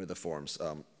the forms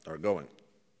are going.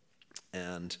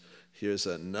 And here's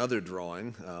another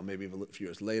drawing, maybe a few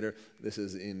years later. This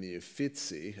is in the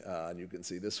Uffizi, and you can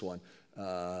see this one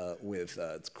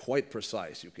it's quite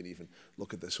precise. You can even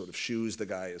look at the sort of shoes the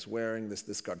guy is wearing, this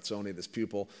Garzone, this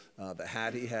pupil, the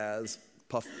hat he has,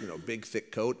 puff, big thick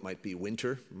coat, might be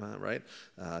winter, right,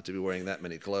 to be wearing that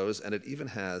many clothes. And it even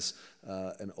has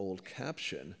an old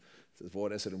caption. It says,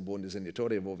 "Vuoi essere un buon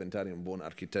disegnatore, vuoi diventare un buon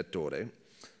architettore,"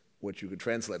 which you could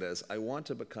translate as, "I want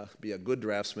to be a good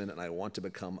draftsman and I want to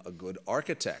become a good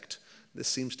architect." This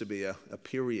seems to be a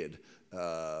period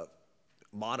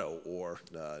motto or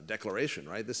declaration,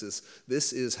 right? This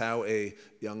is how a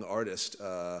young artist,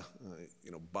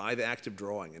 by the act of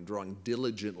drawing and drawing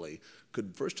diligently,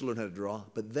 could first learn how to draw,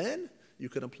 but then you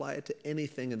can apply it to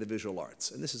anything in the visual arts.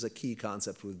 And this is a key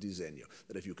concept with disegno,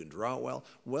 that if you can draw well,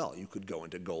 you could go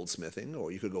into goldsmithing,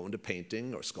 or you could go into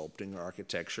painting, or sculpting, or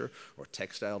architecture, or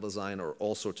textile design, or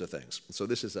all sorts of things. So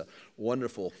this is a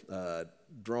wonderful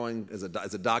drawing as a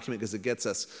document, because it gets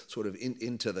us sort of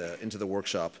into the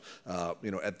workshop,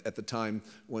 at the time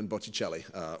when Botticelli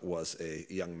was a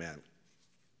young man.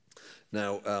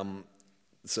 Now,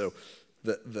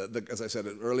 as I said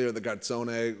earlier, the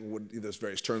Garzone, there's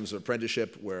various terms of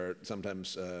apprenticeship where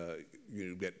sometimes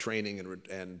you get training,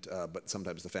 but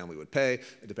sometimes the family would pay.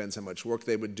 It depends how much work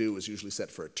they would do. It was usually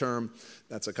set for a term.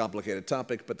 That's a complicated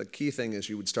topic, but the key thing is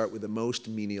you would start with the most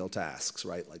menial tasks,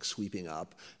 right? Like sweeping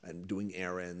up and doing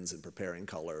errands and preparing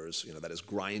colors, that is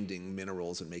grinding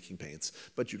minerals and making paints.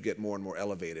 But you'd get more and more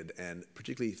elevated, and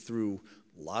particularly through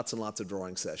lots and lots of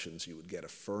drawing sessions, you would get a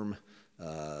firm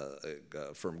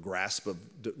grasp of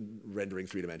rendering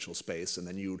three-dimensional space, and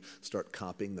then you'd start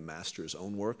copying the master's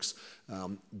own works.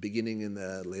 Beginning in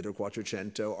the later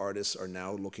Quattrocento, artists are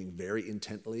now looking very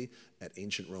intently at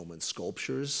ancient Roman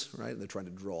sculptures, right? And they're trying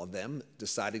to draw them,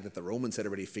 deciding that the Romans had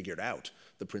already figured out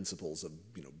the principles of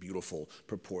beautiful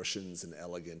proportions and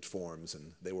elegant forms,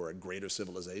 and they were a greater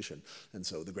civilization. And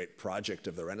so the great project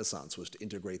of the Renaissance was to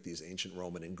integrate these ancient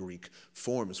Roman and Greek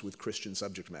forms with Christian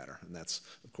subject matter, and that's,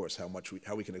 of course, how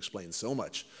we can explain so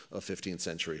much of 15th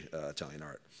century Italian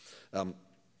art.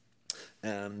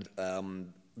 In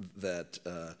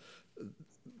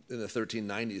the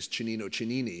 1390s, Cennino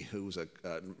Cennini, who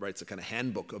writes a kind of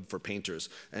handbook for painters,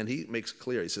 and he makes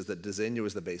clear, he says that disegno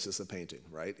is the basis of painting,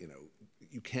 right?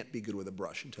 You can't be good with a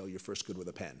brush until you're first good with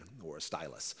a pen or a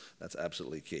stylus. That's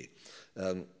absolutely key.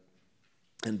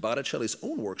 And Botticelli's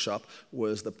own workshop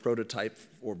was the prototype,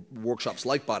 or workshops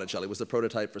like Botticelli was the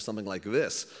prototype for something like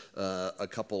this a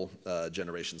couple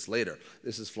generations later.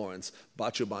 This is Florence.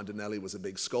 Baccio Bandinelli was a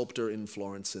big sculptor in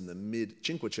Florence in the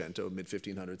mid-Cinquecento,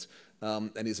 mid-1500s,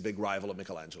 and he's a big rival of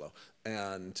Michelangelo.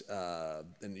 And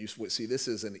you see this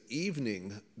is an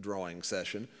evening drawing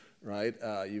session, right?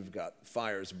 You've got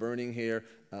fires burning here.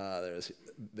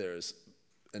 There's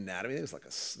anatomy, there's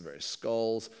like various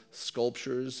skulls,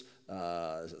 sculptures,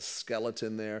 there's a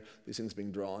skeleton there. These things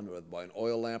being drawn by an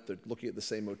oil lamp. They're looking at the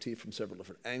same motif from several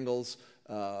different angles.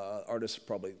 Artists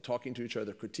probably talking to each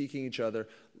other, critiquing each other.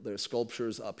 There's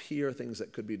sculptures up here, things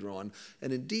that could be drawn.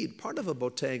 And indeed, part of a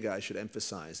bottega, I should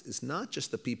emphasize, is not just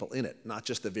the people in it, not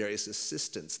just the various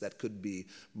assistants that could be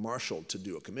marshaled to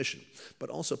do a commission,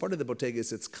 but also part of the bottega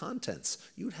is its contents.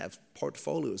 You'd have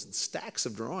portfolios and stacks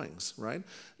of drawings, right?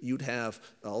 You'd have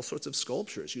all sorts of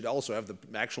sculptures. You'd also have the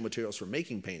actual materials for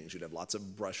making paintings. You'd have lots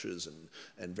of brushes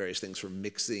and various things for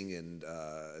mixing and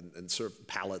sort of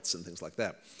palettes and things like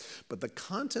that. But the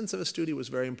contents of a studio was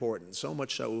very important, so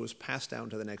much so it was passed down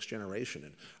to the next generation.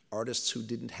 And artists who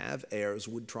didn't have heirs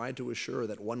would try to assure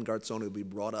that one Garzone would be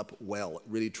brought up well,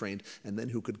 really trained, and then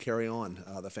who could carry on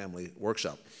the family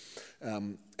workshop.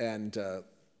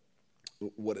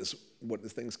 What the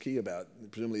thing's key about,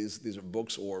 presumably these are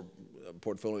books or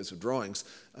portfolios of drawings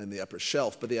on the upper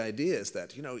shelf, but the idea is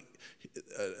that,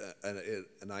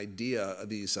 an idea,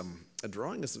 a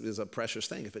drawing is a precious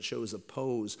thing if it shows a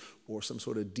pose or some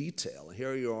sort of detail. And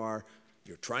here you are,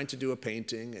 you're trying to do a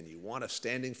painting and you want a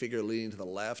standing figure leaning to the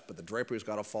left, but the drapery's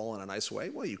got to fall in a nice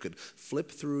way. Well, you could flip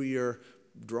through your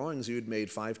drawings you'd made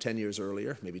 5, 10 years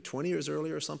earlier, maybe 20 years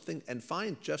earlier or something, and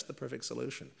find just the perfect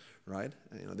solution, right?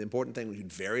 The important thing was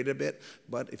you'd vary it a bit,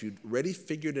 but if you'd already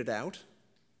figured it out,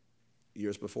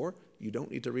 years before, you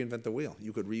don't need to reinvent the wheel.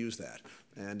 You could reuse that.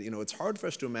 And it's hard for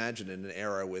us to imagine in an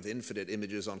era with infinite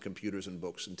images on computers and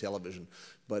books and television.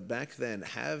 But back then,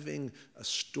 having a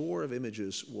store of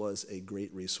images was a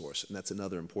great resource. And that's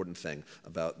another important thing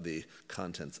about the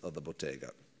contents of the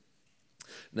bottega.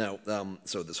 Now,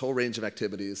 so this whole range of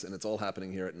activities, and it's all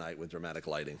happening here at night with dramatic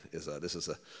lighting.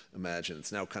 Imagine,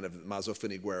 it's now kind of Maso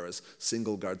Finiguera's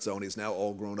single garzone is now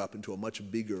all grown up into a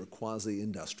much bigger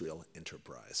quasi-industrial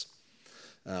enterprise.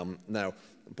 Now,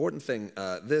 important thing,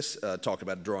 talk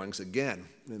about drawings again.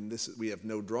 And we have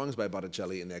no drawings by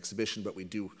Botticelli in the exhibition, but we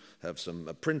do have some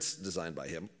prints designed by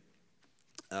him.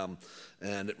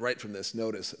 And right from this,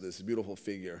 notice this beautiful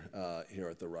figure here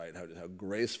at the right, how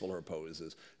graceful her pose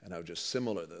is, and how just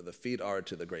similar the feet are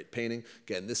to the great painting.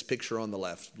 Again, this picture on the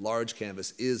left, large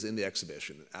canvas, is in the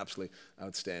exhibition. Absolutely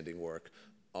outstanding work.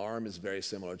 Arm is very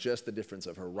similar, just the difference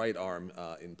of her right arm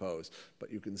in pose. But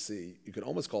you can see, you could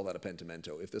almost call that a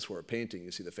pentimento. If this were a painting,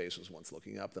 you see the face was once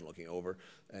looking up, then looking over.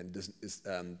 And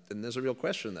there's a real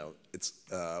question, though. It's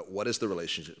what is the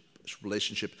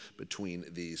relationship between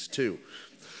these two?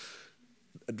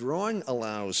 A drawing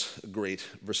allows great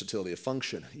versatility of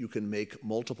function. You can make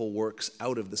multiple works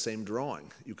out of the same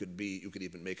drawing. You could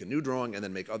even make a new drawing and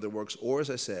then make other works, or as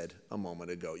I said a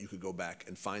moment ago, you could go back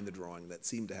and find the drawing that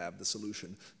seemed to have the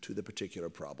solution to the particular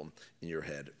problem in your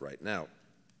head right now.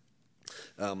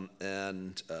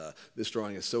 This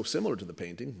drawing is so similar to the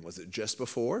painting. Was it just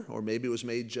before, or maybe it was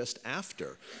made just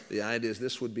after? The idea is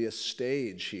this would be a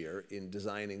stage here in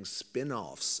designing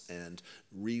spin-offs and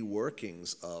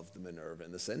reworkings of the Minerva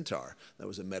and the Centaur. That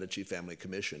was a Medici family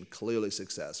commission, clearly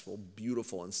successful,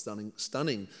 beautiful, and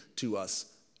stunning to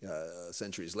us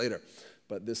centuries later.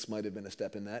 But this might have been a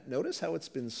step in that. Notice how it's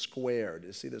been squared.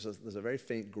 You see, there's a very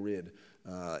faint grid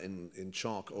in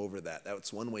chalk over that.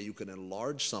 That's one way you can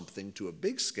enlarge something to a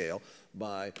big scale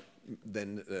by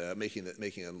then making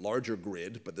a larger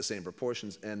grid, but the same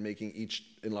proportions, and making each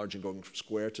enlarging going from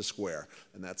square to square.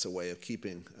 And that's a way of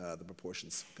keeping the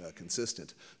proportions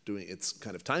consistent. It's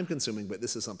kind of time-consuming, but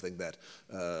this is something that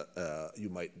you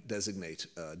might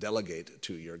delegate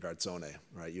to your garzone,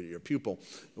 right? Your pupil.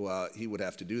 Well, he would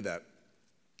have to do that.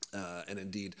 And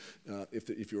indeed,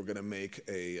 if you were going to make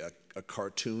a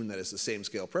cartoon that is the same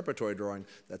scale preparatory drawing,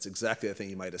 that's exactly the thing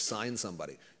you might assign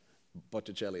somebody.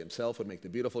 Botticelli himself would make the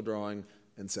beautiful drawing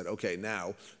and said, okay,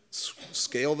 now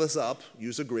scale this up,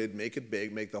 use a grid, make it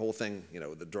big, make the whole thing,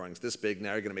 the drawing's this big,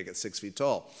 now you're going to make it 6 feet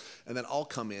tall. And then I'll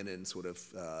come in and sort of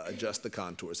adjust the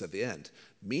contours at the end.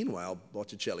 Meanwhile,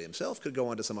 Botticelli himself could go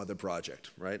on to some other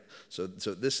project, right? So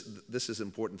this is an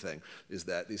important thing, is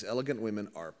that these elegant women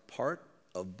are part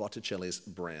of Botticelli's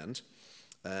brand.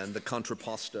 And the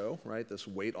contrapposto, right, this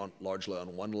weight largely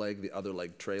on one leg, the other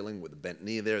leg trailing with the bent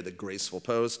knee there, the graceful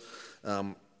pose,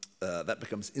 that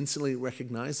becomes instantly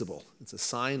recognizable. It's a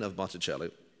sign of Botticelli.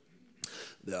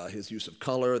 His use of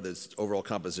color, this overall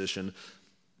composition,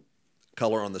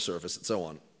 color on the surface, and so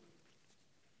on.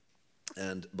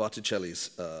 And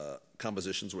Botticelli's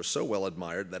compositions were so well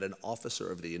admired that an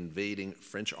officer of the invading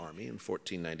French army in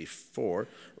 1494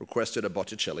 requested a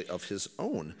Botticelli of his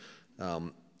own.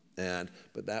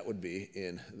 But that would be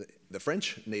in the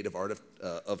French native art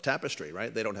of tapestry,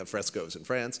 right? They don't have frescoes in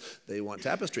France. They want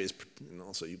tapestries.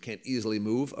 So you can't easily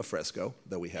move a fresco,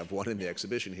 though we have one in the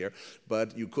exhibition here,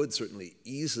 but you could certainly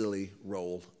easily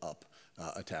roll up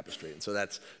a tapestry. And so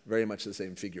that's very much the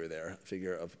same figure there,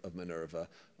 figure of Minerva,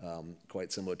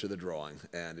 quite similar to the drawing.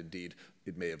 And indeed,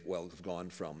 it may have gone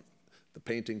from the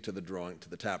painting to the drawing to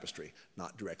the tapestry,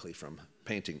 not directly from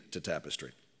painting to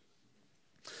tapestry.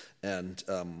 And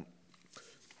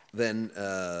then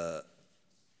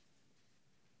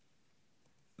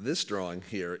this drawing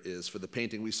here is for the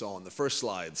painting we saw on the first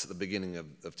slides at the beginning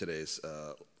of today's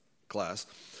class.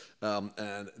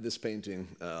 And this painting,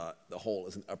 the whole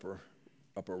is an upper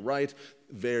right,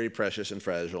 very precious and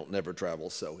fragile, never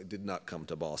travels, so it did not come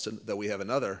to Boston, though we have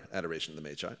another Adoration of the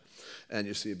Magi. And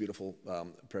you see a beautiful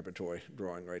preparatory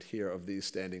drawing right here of these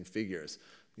standing figures.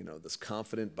 This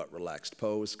confident but relaxed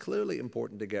pose, clearly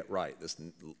important to get right. This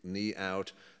knee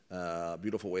out,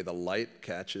 beautiful way the light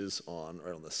catches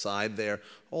right on the side there.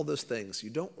 All those things. You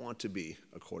don't want to be,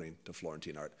 according to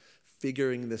Florentine art,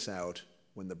 figuring this out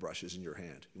when the brush is in your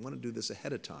hand. You want to do this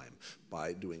ahead of time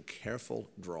by doing careful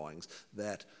drawings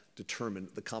that determine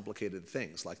the complicated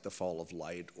things like the fall of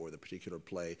light or the particular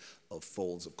play of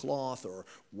folds of cloth or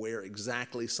where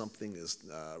exactly something is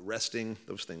resting.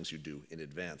 Those things you do in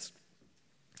advance.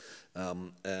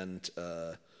 And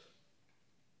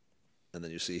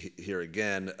then you see here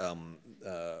again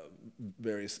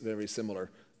very, very similar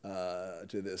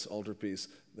to this altarpiece.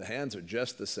 The hands are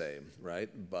just the same, right?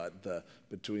 But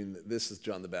this is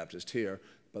John the Baptist here.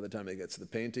 By the time it gets to the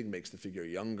painting, makes the figure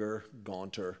younger,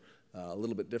 gaunter, a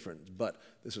little bit different. But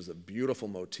this was a beautiful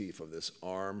motif of this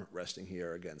arm resting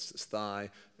here against his thigh,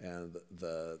 and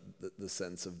the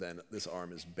sense of then this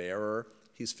arm is barer.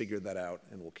 He's figured that out,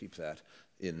 and we'll keep that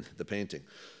in the painting.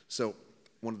 So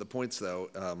one of the points, though,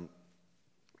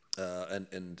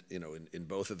 in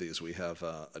both of these, we have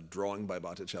a drawing by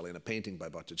Botticelli and a painting by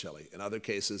Botticelli. In other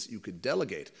cases, you could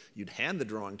delegate. You'd hand the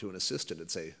drawing to an assistant and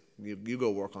say, you go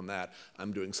work on that.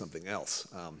 I'm doing something else.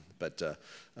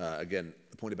 Again,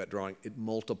 the point about drawing, it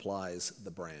multiplies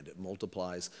the brand. It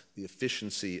multiplies the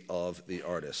efficiency of the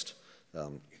artist.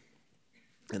 And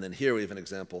then here we have an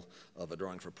example of a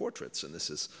drawing for portraits, and this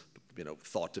is,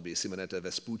 thought to be Simonetta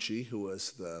Vespucci, who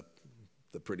was the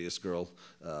prettiest girl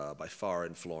by far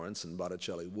in Florence, and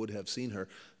Botticelli would have seen her,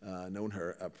 known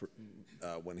her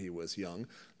when he was young.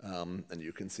 And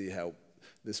you can see how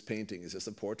this painting, is this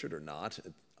a portrait or not?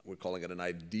 We're calling it an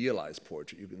idealized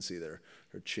portrait. You can see there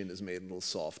her chin is made a little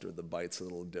softer, the bite's a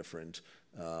little different,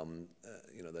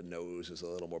 the nose is a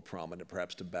little more prominent,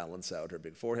 perhaps to balance out her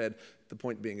big forehead. The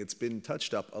point being, it's been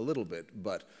touched up a little bit,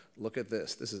 but look at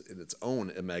this. This is in its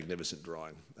own a magnificent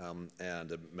drawing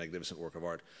and a magnificent work of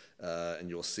art.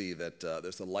 And you'll see that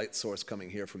there's the light source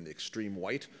coming here from the extreme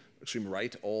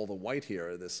right, all the white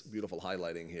here, this beautiful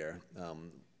highlighting here,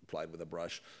 applied with a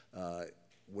brush.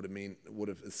 Would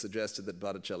have suggested that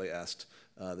Botticelli asked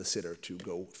the sitter to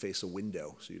go face a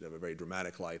window, so you'd have a very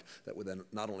dramatic light that would then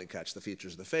not only catch the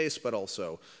features of the face, but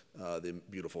also the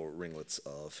beautiful ringlets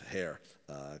of hair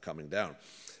coming down.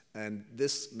 And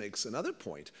this makes another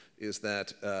point, is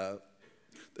that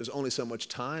there's only so much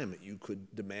time you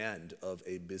could demand of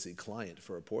a busy client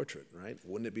for a portrait, right?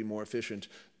 Wouldn't it be more efficient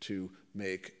to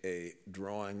make a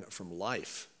drawing from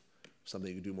life,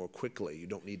 something you can do more quickly? You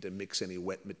don't need to mix any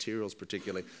wet materials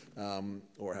particularly,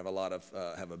 or have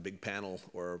have a big panel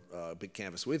or a big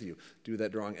canvas with you. Do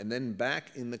that drawing, and then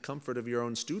back in the comfort of your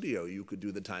own studio, you could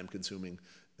do the time-consuming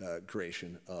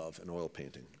creation of an oil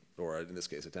painting, or in this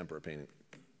case, a tempera painting.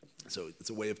 So it's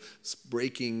a way of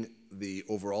breaking the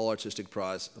overall artistic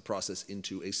process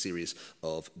into a series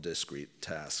of discrete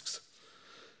tasks.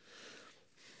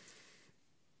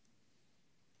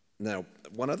 Now,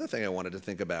 one other thing I wanted to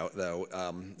think about, though,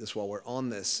 is while we're on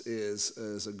this, is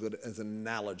as an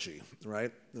analogy,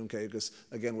 right? Okay, because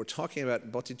again, we're talking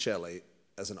about Botticelli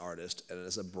as an artist and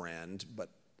as a brand, but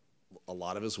a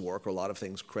lot of his work, or a lot of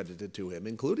things credited to him,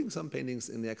 including some paintings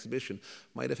in the exhibition,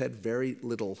 might have had very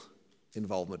little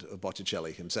involvement of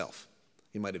Botticelli himself.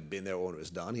 He might have been there when it was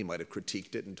done. He might have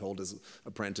critiqued it and told his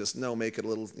apprentice, no, make it a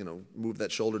little, move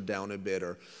that shoulder down a bit,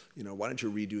 or, why don't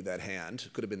you redo that hand?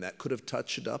 Could have been that. Could have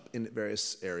touched it up in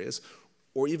various areas,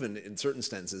 or even in certain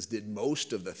senses did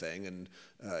most of the thing, and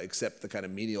except the kind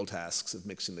of menial tasks of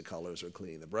mixing the colors or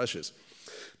cleaning the brushes.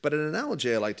 But an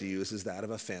analogy I like to use is that of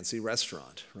a fancy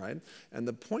restaurant, right? And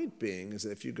the point being is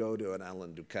that if you go to an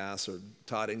Alain Ducasse or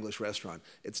Todd English restaurant,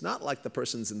 it's not like the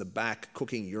person's in the back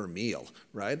cooking your meal,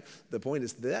 right? The point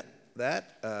is that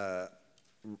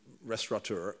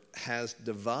restaurateur has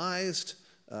devised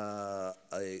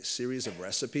a series of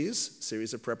recipes,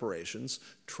 series of preparations,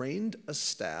 trained a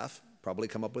staff, probably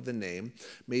come up with a name,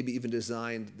 maybe even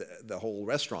designed the whole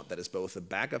restaurant, that is both the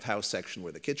back of house section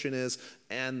where the kitchen is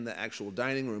and the actual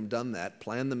dining room, done that,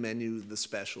 planned the menu, the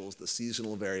specials, the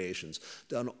seasonal variations,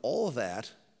 done all of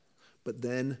that, but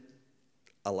then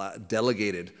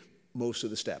delegated most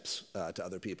of the steps to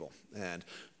other people. And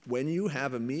when you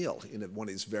have a meal in one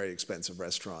of these very expensive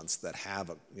restaurants that have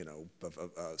a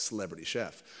celebrity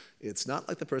chef, it's not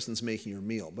like the person's making your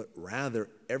meal, but rather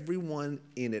everyone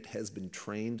in it has been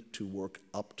trained to work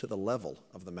up to the level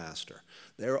of the master.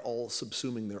 They're all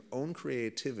subsuming their own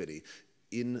creativity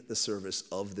in the service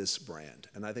of this brand,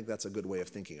 and I think that's a good way of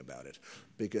thinking about it,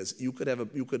 because you could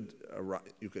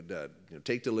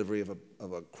take delivery of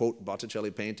a quote Botticelli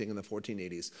painting in the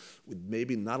 1480s with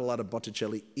maybe not a lot of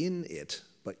Botticelli in it,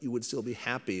 but you would still be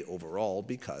happy overall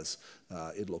because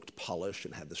it looked polished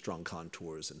and had the strong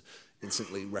contours and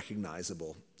instantly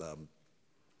recognizable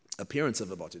appearance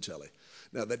of a Botticelli.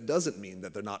 Now, that doesn't mean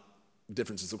that they're not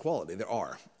differences of quality. There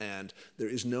are, and there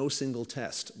is no single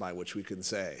test by which we can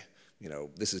say,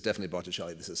 this is definitely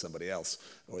Botticelli, this is somebody else,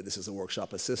 or this is a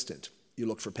workshop assistant. You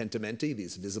look for pentimenti,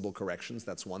 these visible corrections,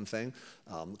 that's one thing.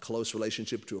 Close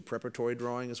relationship to a preparatory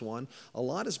drawing is one. A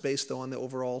lot is based, though, on the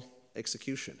overall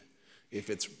execution. If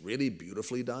it's really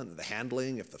beautifully done, the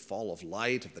handling, if the fall of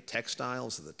light, if the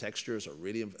textiles, if the textures are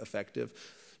really effective,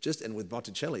 And with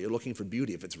Botticelli, you're looking for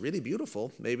beauty. If it's really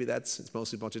beautiful, maybe it's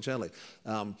mostly Botticelli.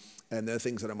 And there are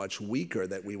things that are much weaker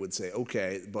that we would say,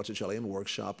 okay, Botticellian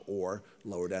workshop or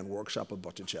lower down workshop of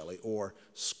Botticelli or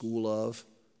school of,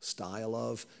 style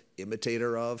of,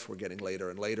 imitator of. We're getting later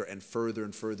and later and further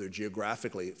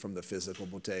geographically from the physical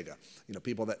bottega.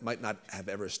 People that might not have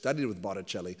ever studied with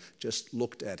Botticelli just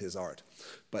looked at his art.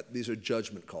 But these are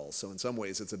judgment calls. So in some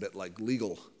ways, it's a bit like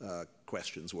legal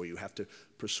questions where you have to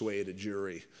persuade a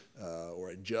jury or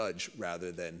a judge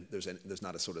rather than there's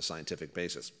not a sort of scientific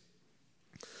basis.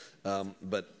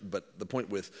 But the point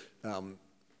with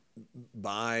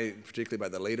particularly by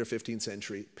the later 15th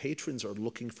century, patrons are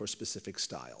looking for specific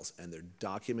styles, and there are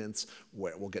documents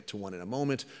where we'll get to one in a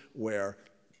moment where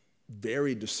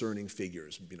very discerning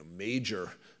figures,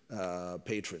 major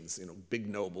patrons, big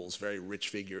nobles, very rich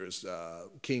figures,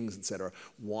 kings, etc.,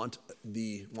 want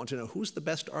to know who's the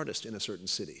best artist in a certain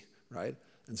city, right?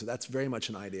 And so that's very much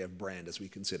an idea of brand as we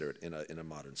consider it in a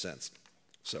modern sense.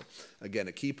 So again,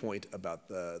 a key point about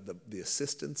the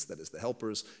assistants, that is the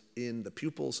helpers in the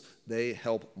pupils, they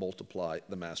help multiply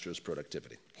the master's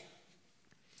productivity.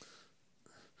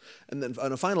 And then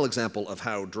a final example of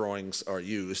how drawings are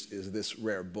used is this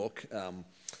rare book.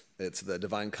 It's the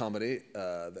Divine Comedy,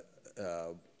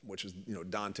 which is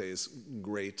Dante's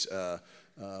great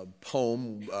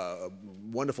poem,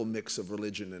 wonderful mix of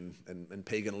religion and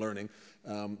pagan learning.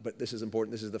 But this is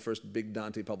important. This is the first big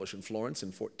Dante published in Florence in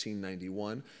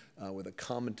 1491 with a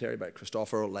commentary by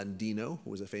Cristoforo Landino, who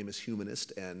was a famous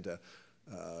humanist and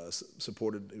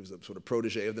he was a sort of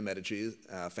protege of the Medici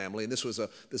family. And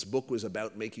this book was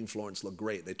about making Florence look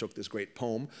great. They took this great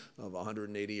poem of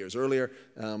 180 years earlier,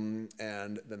 and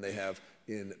then they have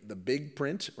in the big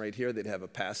print right here, they'd have a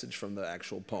passage from the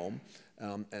actual poem.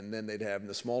 And then they'd have in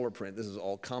the smaller print, this is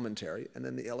all commentary, and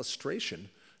then the illustration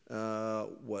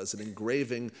was an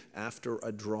engraving after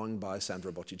a drawing by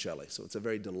Sandro Botticelli. So it's a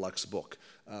very deluxe book.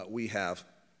 We have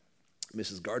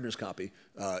Mrs. Gardner's copy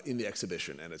in the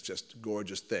exhibition, and it's just a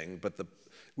gorgeous thing. But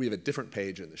we have a different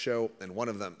page in the show, and one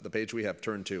of them, the page we have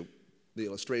turned to, the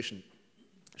illustration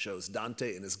shows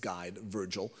Dante and his guide,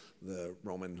 Virgil, the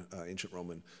ancient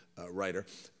Roman writer,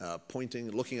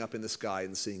 looking up in the sky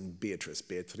and seeing Beatrice,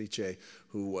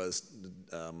 who was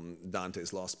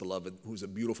Dante's lost beloved, who's a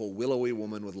beautiful willowy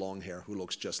woman with long hair who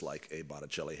looks just like a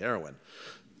Botticelli heroine.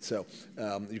 So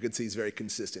you can see he's very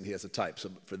consistent. He has a type.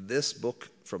 So for this book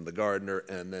from the gardener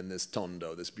and then this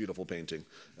Tondo, this beautiful painting,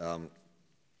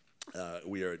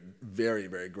 we are very,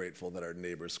 very grateful that our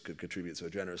neighbors could contribute so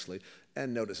generously.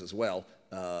 And notice as well,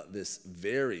 this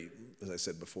very, as I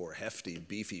said before, hefty,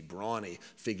 beefy, brawny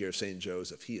figure of St.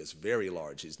 Joseph. He is very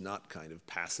large. He's not kind of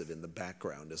passive in the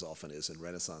background as often is in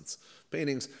Renaissance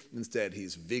paintings. Instead,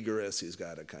 he's vigorous. He's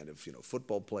got a kind of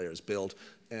football player's build.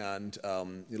 And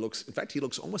he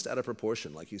looks almost out of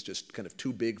proportion, like he's just kind of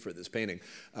too big for this painting.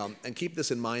 And keep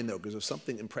this in mind, though, because there's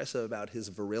something impressive about his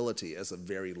virility as a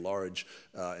very large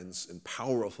and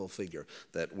powerful figure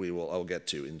that I'll get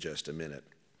to in just a minute.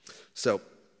 So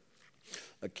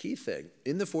a key thing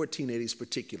in the 1480s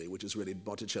particularly, which is really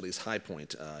Botticelli's high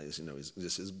point, is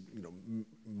this is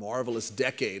marvelous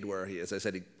decade where he, as I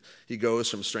said, he goes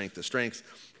from strength to strength.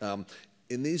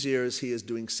 In these years, he is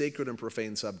doing sacred and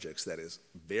profane subjects, that is,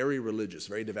 very religious,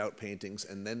 very devout paintings,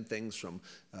 and then things from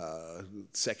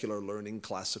secular learning,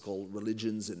 classical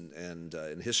religions,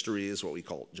 and history is what we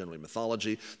call generally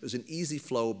mythology. There's an easy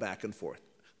flow back and forth.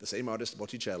 The same artist,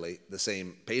 Botticelli, the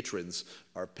same patrons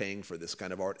are paying for this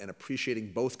kind of art and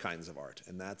appreciating both kinds of art,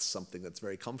 and that's something that's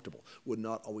very comfortable. Would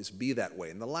not always be that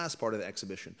way. And the last part of the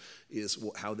exhibition is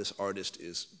how this artist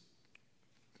is,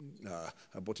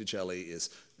 Botticelli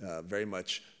is very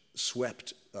much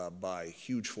swept by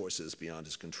huge forces beyond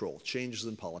his control, changes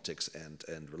in politics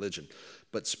and religion.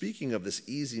 But speaking of this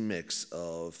easy mix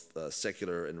of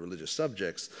secular and religious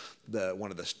subjects, one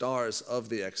of the stars of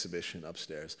the exhibition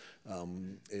upstairs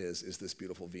is this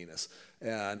beautiful Venus.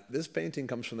 And this painting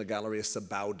comes from the Galleria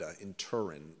Sabauda in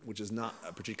Turin, which is not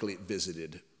a particularly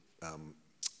visited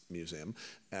museum.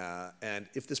 And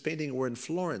if this painting were in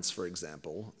Florence, for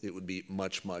example, it would be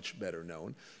much, much better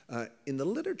known. In the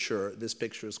literature, this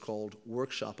picture is called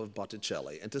Workshop of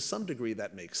Botticelli. And to some degree,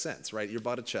 that makes sense, right? You're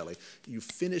Botticelli. You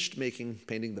finished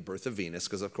painting the birth of Venus,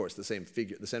 because of course the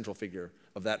central figure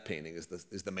of that painting is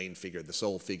the main figure, the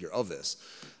sole figure of this.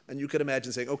 And you could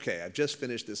imagine saying, okay, I've just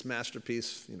finished this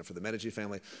masterpiece, for the Medici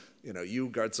family. You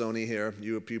Garzoni here,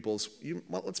 you pupils,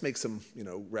 well, let's make some,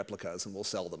 replicas and we'll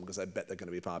sell them because I bet they're going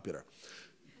to be popular.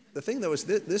 The thing, though, is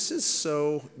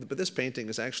but this painting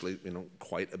is actually,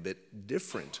 quite a bit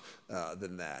different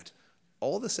than that.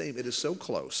 all the same, it is so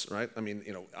close, right? I mean,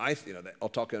 I'll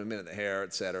talk in a minute, the hair,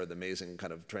 et cetera, the amazing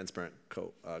kind of transparent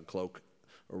cloak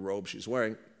or robe she's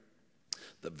wearing,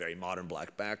 the very modern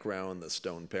black background, the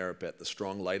stone parapet, the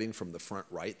strong lighting from the front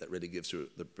right that really gives you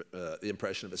the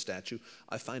impression of a statue.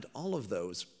 I find all of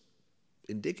those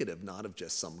indicative not of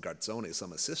just some garzone,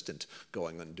 some assistant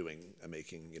going and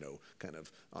making, kind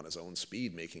of on his own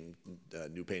speed, making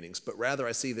new paintings, but rather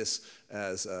I see this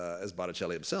as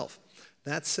Botticelli himself.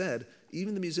 That said,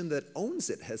 even the museum that owns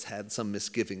it has had some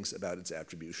misgivings about its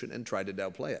attribution and tried to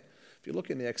downplay it. If you look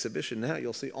in the exhibition now,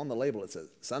 you'll see on the label it says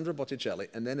Sandro Botticelli,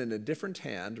 and then in a different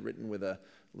hand, written with a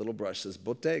little brush, says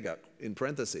Bottega in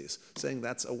parentheses, saying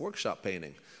that's a workshop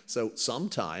painting. So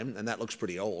sometime, and that looks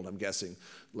pretty old, I'm guessing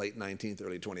late 19th,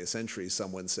 early 20th century,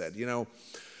 someone said, if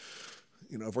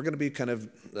we're going to be kind of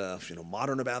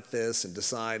modern about this and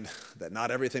decide that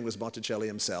not everything was Botticelli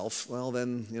himself, well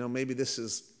then, maybe this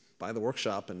is by the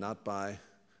workshop and not by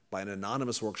an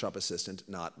anonymous workshop assistant,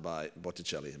 not by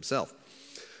Botticelli himself.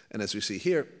 And as we see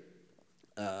here,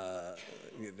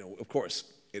 of course,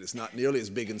 it is not nearly as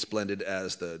big and splendid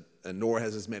as nor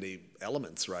has as many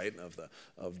elements, right,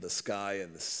 of the sky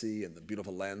and the sea and the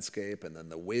beautiful landscape, and then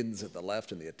the winds at the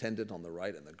left and the attendant on the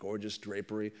right and the gorgeous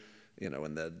drapery,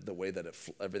 and the way that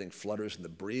everything flutters in the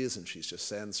breeze, and she's just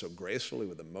stands so gracefully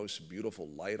with the most beautiful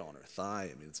light on her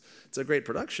thigh. I mean, it's a great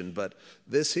production, but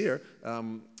this here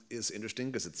is interesting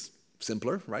because it's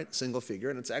simpler, right, single figure,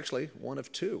 and it's actually one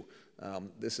of two.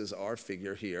 This is our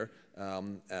figure here,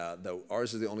 though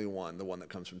ours is the one that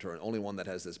comes from Turin, only one that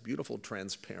has this beautiful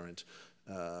transparent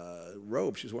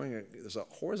robe. She's wearing there's a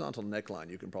horizontal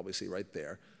neckline you can probably see right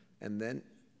there, and then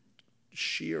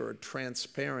sheer or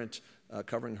transparent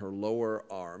covering her lower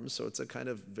arms, so it's a kind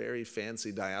of very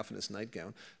fancy diaphanous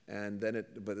nightgown, and then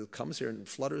but it comes here and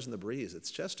flutters in the breeze.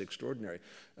 It's just extraordinary.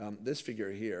 This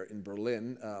figure here in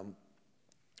Berlin,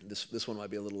 this one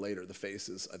might be a little later. The face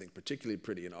is, I think, particularly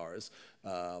pretty in ours.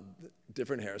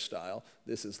 Different hairstyle.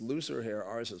 This is looser hair.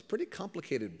 Ours has pretty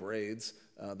complicated braids.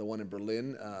 The one in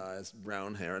Berlin has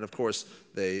brown hair. And of course,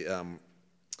 they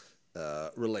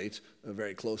relate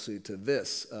very closely to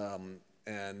this.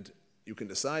 And you can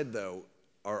decide, though,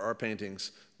 are our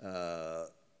paintings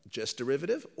just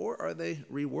derivative, or are they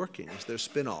reworkings? They're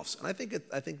spin-offs. And I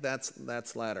think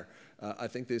that's latter. I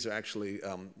think these are actually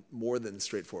more than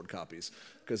straightforward copies,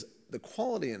 because the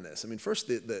quality in this, I mean, first,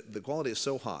 the quality is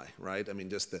so high, right? I mean,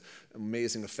 just the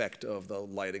amazing effect of the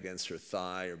light against her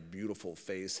thigh, her beautiful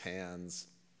face, hands.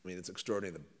 I mean, it's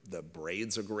extraordinary. The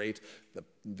braids are great.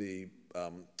 The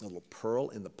little pearl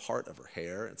in the part of her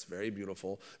hair, it's very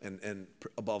beautiful. And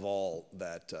above all,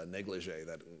 that negligee,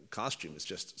 that costume is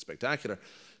just spectacular.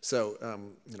 So,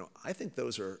 I think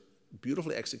those are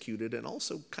beautifully executed and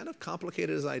also kind of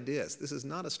complicated as ideas. This is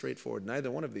not a straightforward,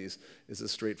 neither one of these is a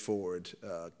straightforward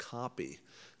copy.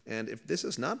 And if this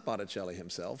is not Botticelli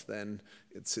himself, then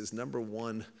it's his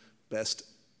 #1 best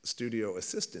studio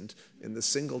assistant in the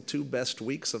single 2 best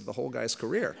weeks of the whole guy's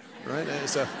career, right? And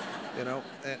so,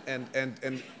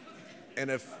 and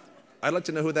if I'd like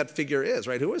to know who that figure is,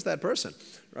 right? Who is that person,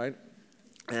 right?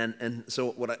 And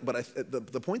so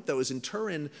the point though is in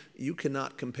Turin you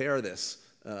cannot compare this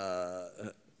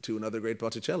to another great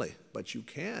Botticelli, but you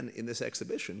can in this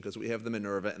exhibition because we have the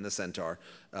Minerva and the Centaur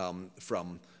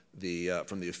from the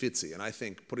Uffizi, and I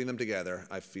think putting them together,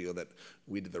 I feel that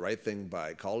we did the right thing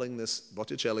by calling this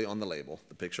Botticelli on the label,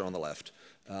 the picture on the left,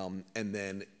 and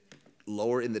then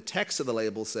lower in the text of the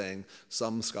label saying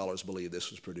some scholars believe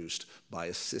this was produced by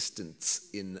assistants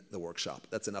in the workshop.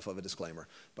 That's enough of a disclaimer,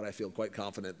 but I feel quite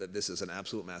confident that this is an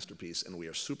absolute masterpiece, and we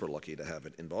are super lucky to have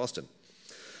it in Boston.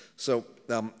 So,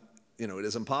 it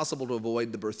is impossible to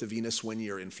avoid the birth of Venus when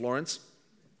you're in Florence.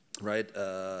 Right?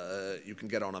 You can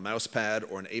get on a mouse pad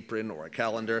or an apron or a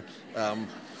calendar.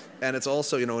 And it's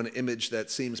also, an image that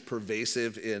seems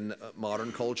pervasive in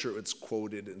modern culture. It's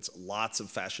quoted, and lots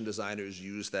of fashion designers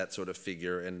use that sort of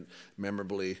figure, and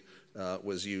memorably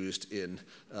was used in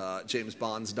James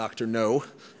Bond's Dr. No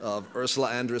of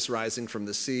Ursula Andress rising from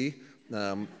the sea.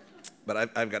 But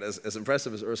I've got, as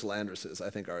impressive as Ursula Andress is, I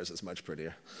think ours is much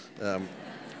prettier.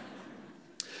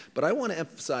 But I want to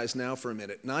emphasize now for a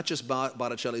minute, not just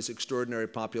Botticelli's extraordinary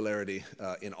popularity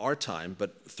in our time,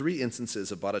 but 3 instances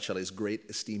of Botticelli's great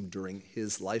esteem during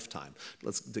his lifetime.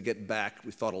 To get back,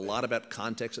 we thought a lot about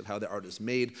context of how the art is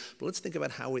made, but let's think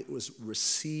about how it was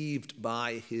received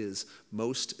by his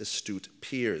most astute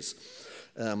peers.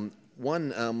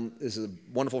 One is a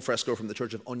wonderful fresco from the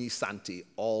Church of Ognissanti,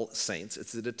 All Saints.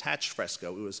 It's a detached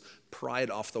fresco. It was pried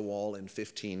off the wall in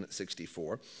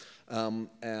 1564.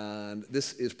 And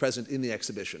this is present in the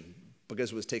exhibition.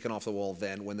 because it was taken off the wall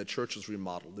then when the church was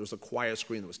remodeled. There was a choir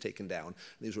screen that was taken down.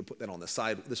 These were put then on the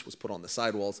side. This was put on the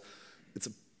side walls. It's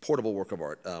a portable work of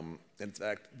art. And in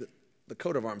fact, the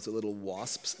coat of arms are little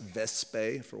wasps,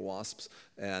 vespae for wasps,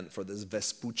 and for this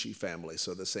Vespucci family.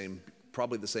 So the same,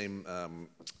 probably the same,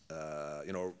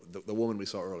 the woman we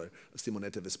saw earlier,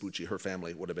 Simonetta Vespucci, her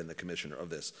family would have been the commissioner of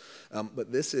this.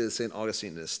 But this is St.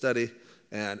 Augustine in his study,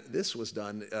 and this was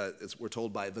done, we're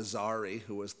told, by Vasari,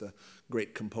 who was the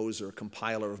great composer,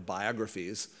 compiler of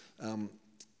biographies,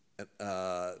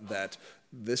 that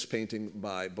this painting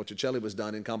by Botticelli was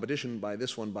done in competition by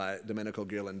this one by Domenico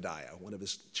Ghirlandaio, one of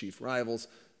his chief rivals.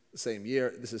 Same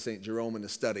year. This is St. Jerome in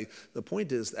his study. The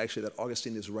point is actually that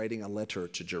Augustine is writing a letter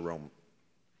to Jerome.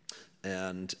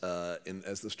 And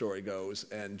as the story goes,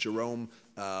 and Jerome,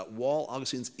 while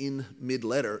Augustine's in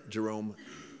mid-letter, Jerome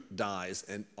dies,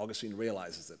 and Augustine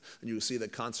realizes it. And you see the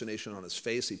consternation on his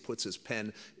face. He puts his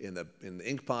pen in the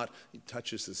ink pot. He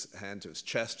touches his hand to his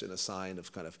chest in a sign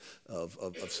of kind of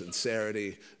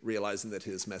sincerity, realizing that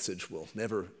his message will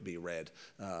never be read.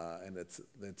 And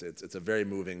it's a very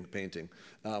moving painting.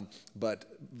 But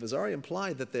Vasari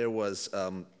implied that there was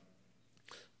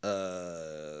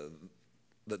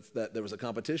that there was a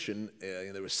competition,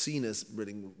 they were seen as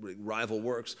really rival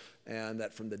works, and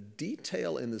that from the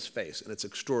detail in this face, and it's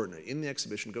extraordinary. In the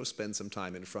exhibition, go spend some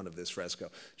time in front of this fresco,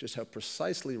 just how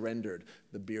precisely rendered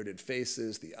the bearded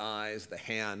faces, the eyes, the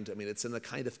hand. I mean, it's in a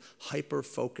kind of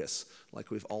hyper-focus,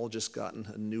 like we've all just gotten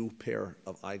a new pair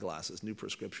of eyeglasses, new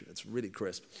prescription. It's really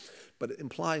crisp. But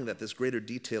implying that this greater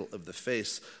detail of the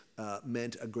face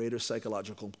meant a greater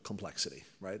psychological complexity,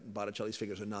 right? Botticelli's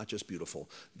figures are not just beautiful;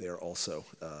 they are also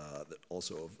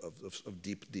of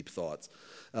deep thoughts.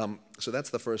 So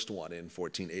that's the first one in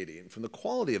 1480. And from the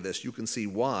quality of this, you can see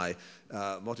why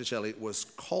Botticelli was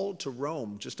called to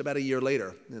Rome just about a year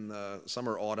later, in the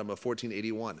autumn of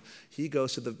 1481. He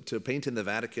goes to paint in the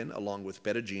Vatican along with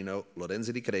Perugino,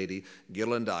 Lorenzo di Credi,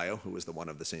 Ghirlandaio, who was the one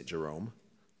of the St. Jerome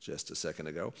just a second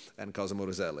ago, and Cosimo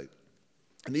Rosselli.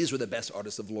 And these were the best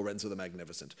artists of Lorenzo the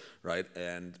Magnificent, right?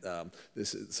 And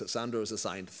Sandro is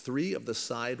assigned 3 of the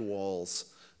side walls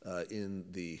in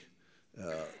the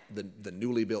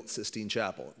newly built Sistine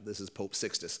Chapel. This is Pope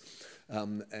Sixtus.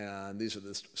 And these are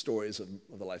the stories of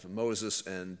the life of Moses,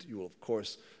 and you will, of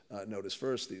course, notice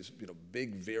first these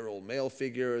big virile male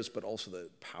figures, but also the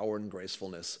power and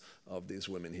gracefulness of these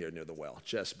women here near the well.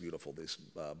 Just beautiful, these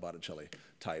Botticelli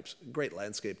types. Great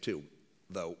landscape, too,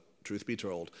 though, truth be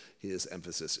told, his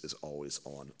emphasis is always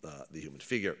on the human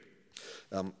figure.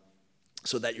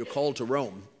 So that you're called to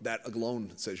Rome, that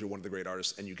alone says you're one of the great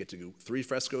artists, and you get to do 3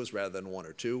 frescoes rather than 1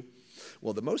 or 2.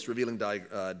 Well, the most revealing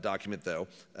document, though,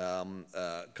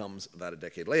 comes about a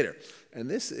decade later. And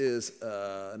this is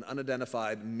an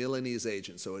unidentified Milanese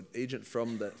agent, so an agent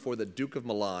for the Duke of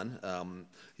Milan.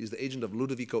 He's the agent of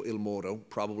Ludovico il Moro,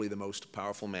 probably the most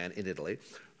powerful man in Italy,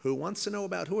 who wants to know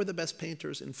about who are the best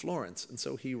painters in Florence. And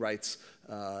so he writes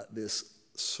this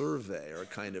survey, or a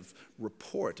kind of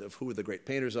report of who the great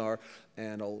painters are,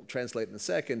 and I'll translate in a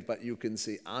second, but you can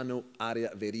see Anno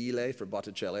Aria Virile for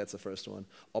Botticelli, that's the first one,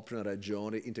 Opera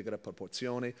Ragione, Integra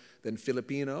Proporzione, then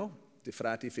Filippino, di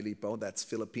Frati Filippo, that's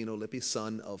Filippino Lippi,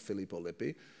 son of Filippo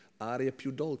Lippi, Aria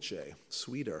Più Dolce,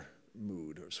 sweeter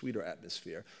mood, or sweeter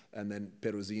atmosphere, and then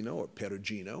Perugino, or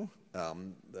Perugino,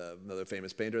 another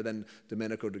famous painter, then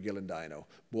Domenico da Ghirlandaio,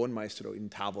 Buon Maestro in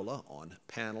Tavola, on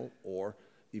panel, or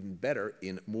even better,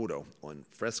 in muro, on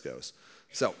frescoes.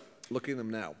 So, looking at them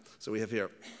now. So we have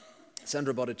here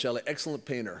Sandro Botticelli, excellent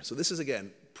painter. So this is,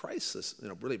 again, priceless,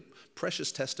 really precious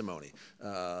testimony.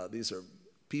 These are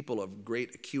people of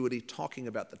great acuity talking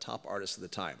about the top artists of the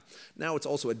time. Now it's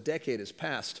also a decade has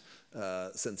passed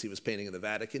since he was painting in the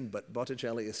Vatican, but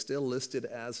Botticelli is still listed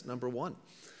as #1.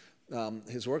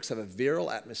 His works have a virile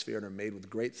atmosphere and are made with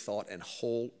great thought and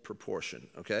whole proportion,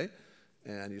 okay?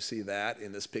 And you see that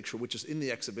in this picture, which is in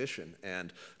the exhibition.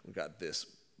 And we've got this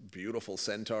beautiful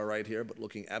centaur right here, but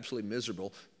looking absolutely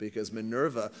miserable because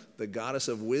Minerva, the goddess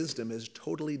of wisdom, has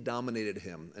totally dominated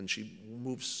him. And she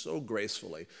moves so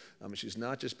gracefully. She's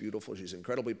not just beautiful, she's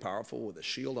incredibly powerful with a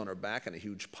shield on her back and a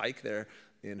huge pike there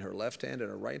in her left hand. In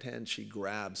her right hand, she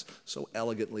grabs so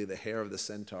elegantly the hair of the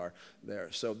centaur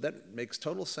there. So that makes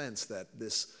total sense that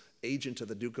this agent of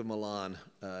the Duke of Milan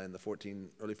in the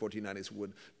early 1490s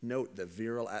would note the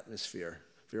virile atmosphere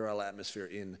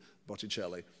in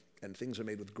Botticelli, and things are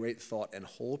made with great thought and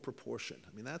whole proportion.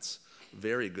 I mean, that's a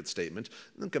very good statement.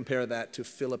 And then compare that to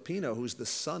Filippino, who's the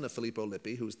son of Filippo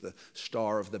Lippi, who's the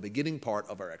star of the beginning part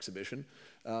of our exhibition,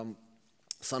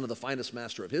 son of the finest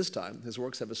master of his time. His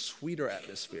works have a sweeter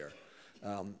atmosphere.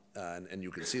 And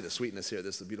you can see the sweetness here.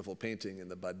 This is a beautiful painting in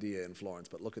the Badia in Florence,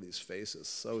 but look at these faces,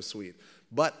 so sweet.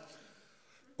 But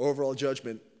overall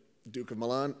judgment, Duke of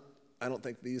Milan, I don't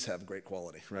think these have great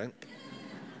quality, right?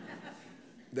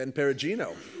 Then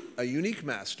Perugino, a unique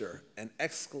master, an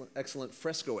excellent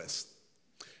frescoist.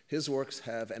 His works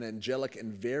have an angelic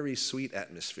and very sweet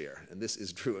atmosphere, and this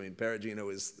is true. I mean,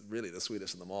 Perugino is really the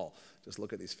sweetest of them all. Just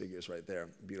look at these figures right there.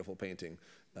 Beautiful painting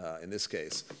in this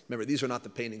case. Remember, these are not the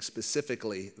paintings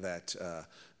specifically that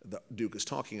the Duke is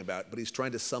talking about, but he's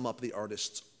trying to sum up the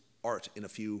artist's art in a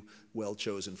few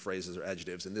well-chosen phrases or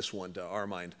adjectives, and this one, to our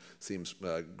mind, seems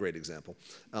a great example.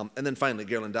 And then finally,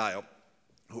 Ghirlandaio,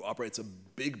 who operates a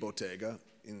big bottega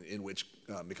in which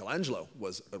Michelangelo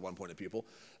was at one point a pupil.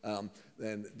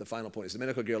 Then the final point is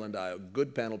Domenico Ghirlandaio,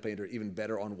 good panel painter, even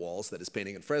better on walls, that is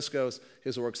painting in frescoes.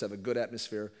 His works have a good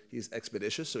atmosphere. He's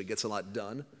expeditious, so he gets a lot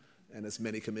done, and has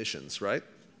many commissions, right?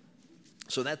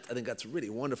 So I think that's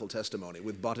really wonderful testimony,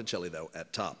 with Botticelli, though,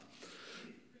 at top.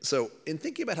 So in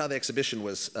thinking about how the exhibition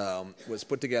was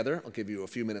put together, I'll give you a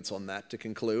few minutes on that to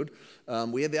conclude.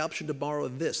 We had the option to borrow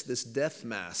this death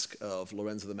mask of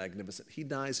Lorenzo the Magnificent. He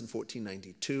dies in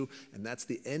 1492, and that's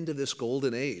the end of this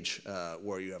golden age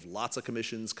where you have lots of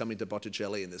commissions coming to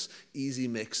Botticelli in this easy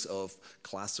mix of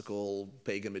classical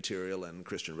pagan material and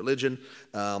Christian religion.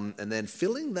 And then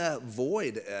filling that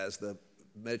void as the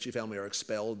Medici family are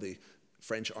expelled, the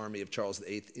French army of Charles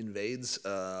VIII invades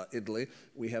Italy,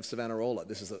 we have Savonarola.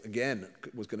 This is, again,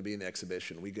 was going to be in the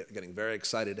exhibition. We're getting very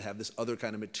excited to have this other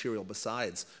kind of material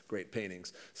besides great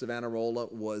paintings. Savonarola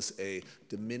was a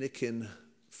Dominican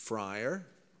friar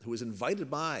who was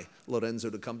invited by Lorenzo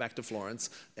to come back to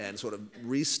Florence and sort of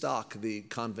restock the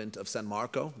convent of San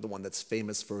Marco, the one that's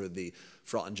famous for the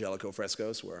Fra Angelico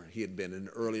frescoes, where he had been an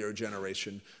earlier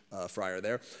generation friar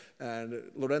there. And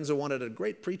Lorenzo wanted a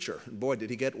great preacher, and boy,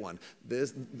 did he get one.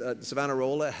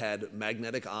 Savonarola had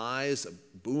magnetic eyes, a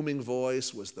booming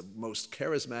voice, was the most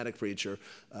charismatic preacher.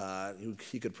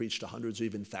 He could preach to hundreds or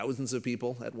even thousands of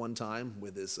people at one time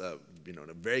with his, in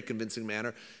a very convincing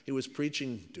manner. He was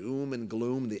preaching doom and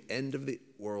gloom, the end of the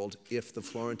world, if the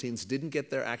Florentines didn't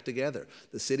get their act together.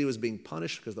 The city was being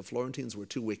punished because the Florentines were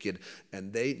too wicked,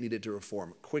 and they needed to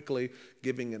reform quickly,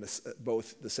 giving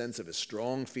both the sense of his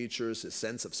strong features, his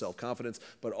sense of self-confidence,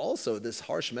 but also this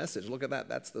harsh message. Look at that.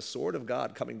 That's the sword of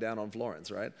God coming down on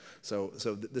Florence, right? So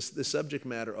the subject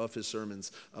matter of his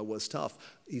sermons was tough.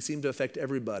 He seemed to affect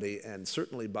everybody, and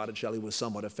certainly Botticelli was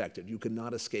somewhat affected. You could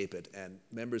not escape it, and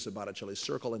members of Botticelli's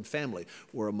circle and family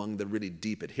were among the really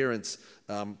deep adherents.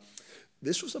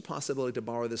 This was a possibility to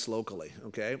borrow this locally,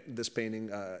 okay? This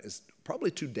painting is probably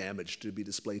too damaged to be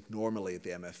displayed normally at the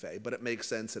MFA, but it makes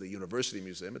sense at a university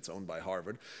museum. It's owned by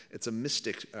Harvard. It's a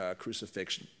mystic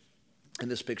crucifixion. In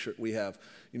this picture,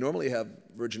 you normally have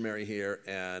Virgin Mary here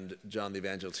and John the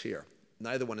Evangelist here.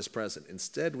 Neither one is present.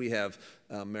 Instead, we have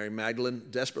Mary Magdalene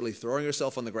desperately throwing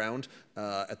herself on the ground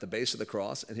at the base of the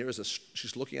cross. And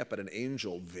she's looking up at an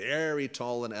angel, very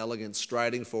tall and elegant,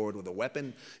 striding forward with a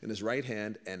weapon in his right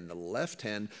hand and in the left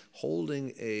hand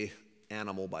holding a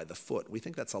animal by the foot. We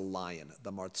think that's a lion,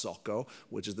 the marzocco,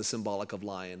 which is the symbolic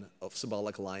lion of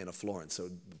Florence. So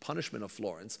the punishment of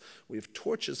Florence. We have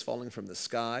torches falling from the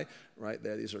sky, right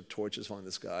there. These are torches falling from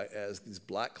the sky as these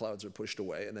black clouds are pushed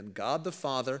away. And then God the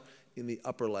Father in the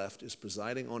upper left is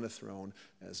presiding on a throne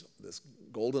as this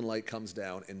golden light comes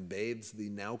down and bathes the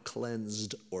now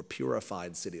cleansed or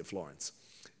purified city of Florence.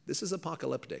 This is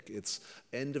apocalyptic. It's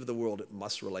end of the world. It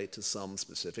must relate to some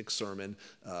specific sermon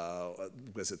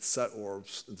because it's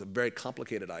a very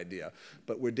complicated idea.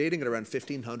 But we're dating it around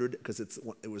 1500 because it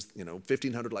was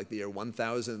 1500 like the year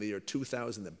 1000, the year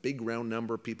 2000, the big round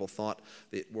number. People thought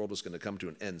the world was going to come to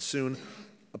an end soon.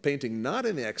 A painting not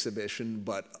in the exhibition,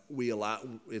 but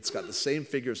it's got the same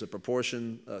figures of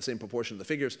proportion, same proportion of the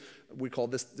figures. We call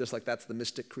this, just like that's the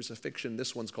Mystic Crucifixion,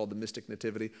 this one's called the Mystic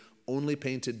Nativity, only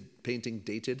painting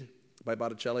dated by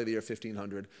Botticelli, the year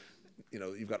 1500.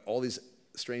 You've got all these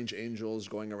strange angels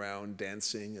going around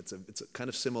dancing. It's kind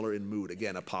of similar in mood,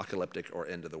 again, apocalyptic or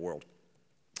end of the world.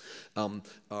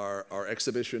 Our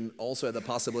exhibition also had the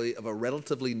possibility of a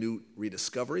relatively new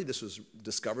rediscovery. This was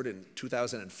discovered in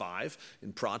 2005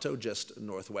 in Prato, just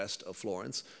northwest of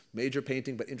Florence. Major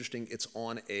painting, but interesting. It's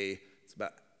about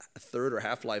a third or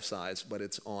half life size, but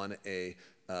it's on a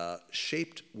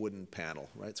shaped wooden panel,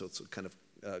 right? So it's a kind of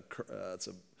it's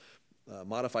a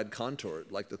modified contour,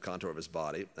 like the contour of his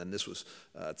body. And this was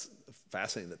it's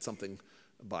fascinating that something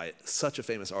by such a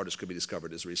famous artist could be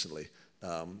discovered as recently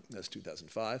as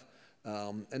 2005.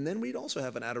 And then we'd also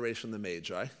have an Adoration of the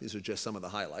Magi. These are just some of the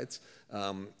highlights,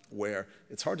 where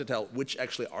it's hard to tell which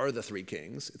actually are the three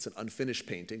kings. It's an unfinished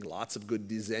painting, lots of good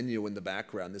disegno in the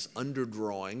background, this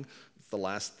underdrawing, the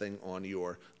last thing on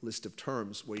your list of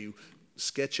terms, where you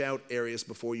sketch out areas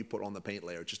before you put on the paint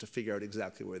layer, just to figure out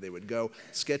exactly where they would go.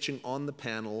 Sketching on the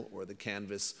panel or the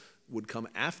canvas would come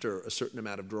after a certain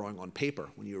amount of drawing on paper,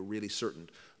 when you're really certain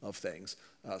of things.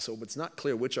 So it's not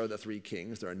clear which are the three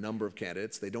kings. There are a number of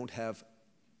candidates. They don't have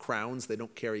crowns. They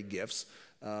don't carry gifts.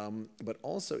 But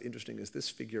also interesting is this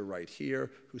figure right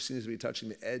here, who seems to be touching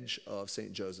the edge of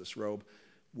St. Joseph's robe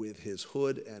with his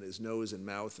hood and his nose and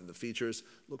mouth and the features.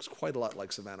 Looks quite a lot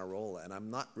like Savonarola, and I'm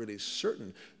not really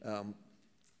certain,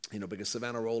 because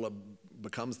Savonarola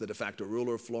becomes the de facto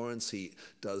ruler of Florence. He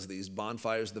does these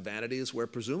bonfires, the vanities, where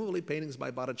presumably paintings by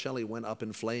Botticelli went up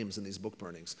in flames in these book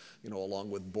burnings, along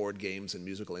with board games and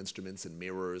musical instruments and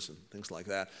mirrors and things like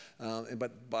that.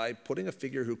 But by putting a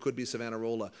figure who could be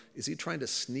Savonarola, is he trying to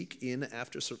sneak in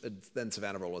after, then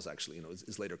Savonarola is actually,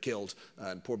 is later killed,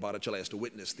 and poor Botticelli has to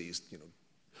witness these,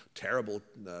 terrible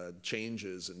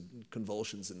changes and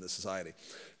convulsions in the society.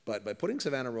 But by putting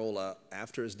Savonarola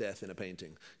after his death in a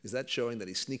painting, is that showing that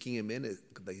he's sneaking him in,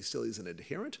 that he still is an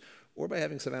adherent? Or by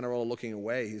having Savonarola looking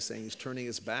away, he's saying he's turning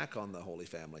his back on the Holy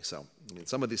Family? So,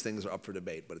 some of these things are up for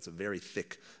debate, but it's a very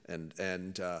thick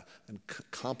and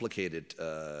complicated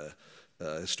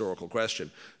historical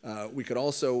question. We could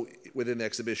also, within the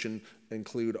exhibition,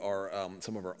 include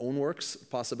some of our own works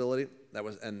possibility.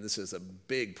 And this is a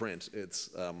big print. It's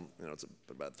it's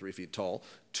about 3 feet tall.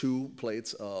 2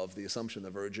 plates of the Assumption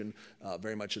of the Virgin,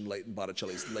 very much in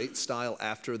Botticelli's late style,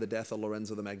 after the death of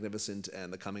Lorenzo the Magnificent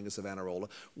and the coming of Savonarola,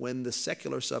 when the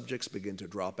secular subjects begin to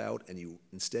drop out, and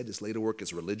instead his later work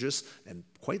is religious and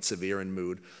quite severe in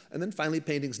mood. And then finally,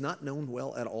 paintings not known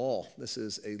well at all. This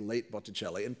is a late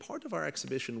Botticelli, and part of our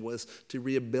exhibition was to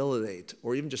rehabilitate,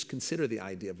 or even just consider the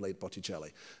idea of late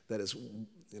Botticelli. That is,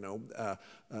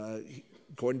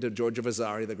 according to Giorgio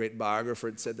Vasari, the great biographer,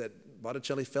 it said that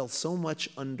Botticelli fell so much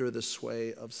under the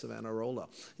sway of Savonarola.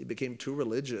 He became too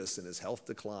religious, and his health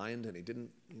declined, and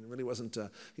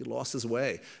he lost his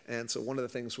way. And so one of the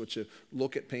things which you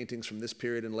look at paintings from this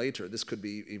period and later, this could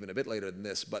be even a bit later than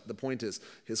this, but the point is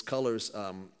his colors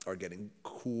are getting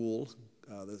cool,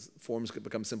 the forms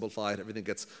become simplified, everything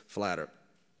gets flatter.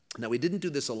 Now, we didn't do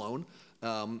this alone.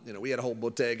 We had a whole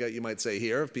bottega, you might say,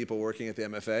 here of people working at the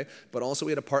MFA, but also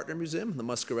we had a partner museum, the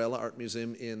Muscarella Art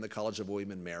Museum in the College of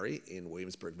William and Mary in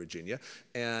Williamsburg, Virginia.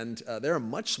 And they're a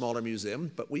much smaller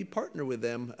museum, but we partner with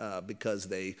them because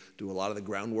they do a lot of the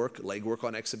groundwork, legwork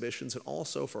on exhibitions, and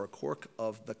also for a quirk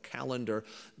of the calendar,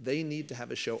 they need to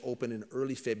have a show open in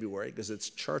early February because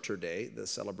it's Charter Day, the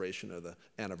celebration of the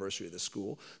anniversary of the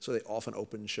school. So they often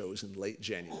open shows in late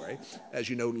January. As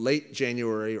you know, late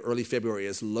January, early February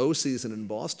is low season in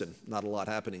Boston. Not a lot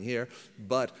happening here,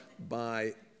 but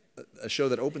by a show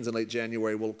that opens in late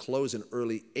January will close in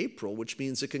early April, which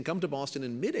means it can come to Boston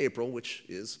in mid-April, which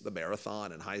is the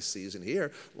marathon and high season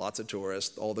here. Lots of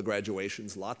tourists, all the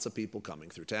graduations, lots of people coming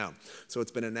through town. So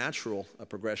it's been a natural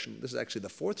progression. This is actually the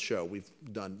 4th show we've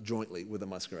done jointly with the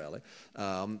Muscarelli.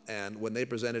 And when they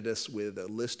presented us with a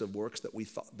list of works that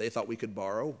they thought we could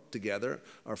borrow together,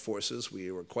 our forces,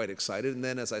 we were quite excited. And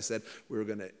then, as I said, we were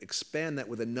going to expand that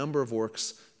with a number of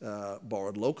works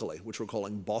borrowed locally, which we're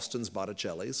calling Boston's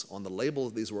Botticellis. On the label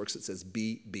of these works, it says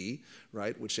BB,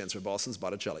 right, which stands for Boston's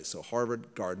Botticelli, so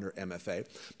Harvard, Gardner, MFA.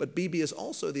 But BB is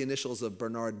also the initials of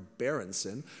Bernard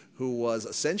Berenson, who was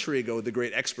a century ago the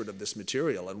great expert of this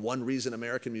material. And one reason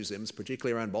American museums,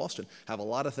 particularly around Boston, have a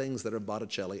lot of things that are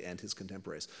Botticelli and his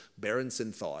contemporaries.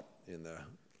 Berenson thought in the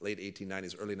late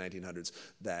 1890s, early 1900s,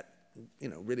 that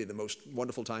really the most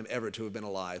wonderful time ever to have been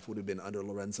alive would have been under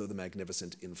Lorenzo the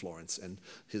Magnificent in Florence. And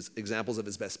his examples of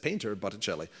his best painter,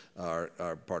 Botticelli,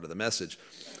 are part of the message.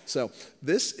 So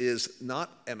this is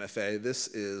not MFA. This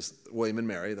is William and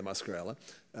Mary, the Muscarella.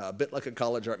 A bit like a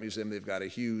college art museum, they've got a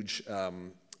huge, a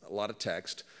lot of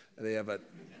text. They have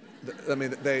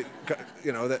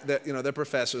they're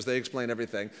professors. They explain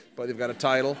everything. But they've got a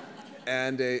title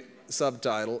and a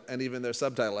subtitle, and even their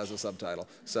subtitle has a subtitle.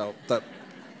 So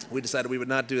we decided we would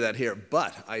not do that here,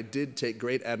 but I did take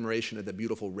great admiration of the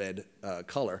beautiful red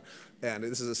color. And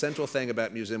this is a central thing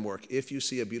about museum work. If you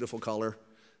see a beautiful color,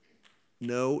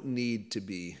 no need to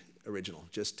be original.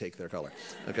 Just take their color.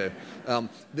 Okay.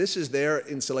 This is their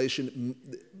installation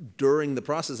during the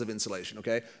process of installation,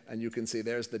 okay? And you can see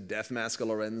there's the death mask of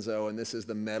Lorenzo, and this is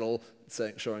the medal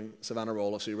showing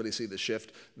Savonarola, so you really see the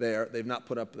shift there. They've not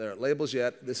put up their labels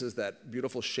yet. This is that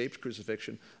beautiful shaped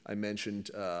crucifixion I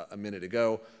mentioned a minute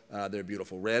ago. They're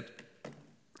beautiful red.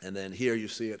 And then here you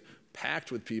see it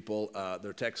packed with people.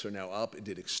 Their texts are now up. It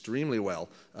did extremely well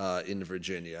in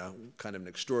Virginia, kind of an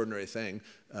extraordinary thing.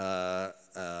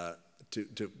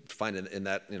 To find in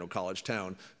that college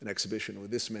town an exhibition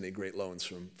with this many great loans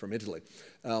from Italy.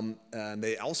 And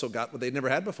they also got what they'd never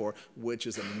had before, which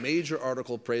is a major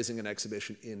article praising an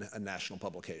exhibition in a national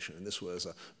publication. And this was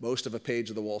most of a page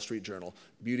of the Wall Street Journal,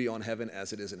 Beauty on Earth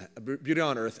as it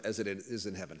is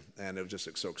in heaven. And it was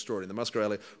just so extraordinary. The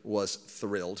Muscarelli was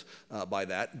thrilled by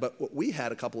that. But we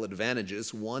had a couple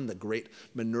advantages. One, the great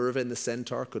Minerva and the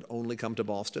Centaur could only come to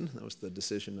Boston. That was the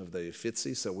decision of the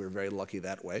Fitzy, so we were very lucky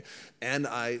that way. And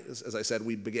as I said,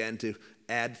 we began to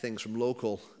add things from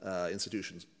local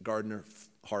institutions, Gardner,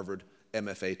 Harvard,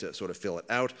 MFA, to sort of fill it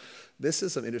out. This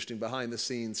is some interesting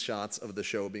behind-the-scenes shots of the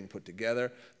show being put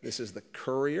together. This is the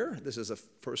courier. This is a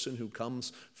person who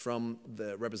comes from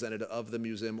the representative of the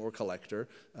museum or collector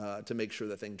to make sure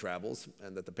the thing travels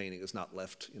and that the painting is not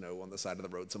left, on the side of the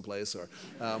road someplace.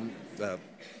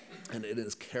 And it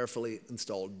is carefully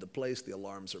installed into place. The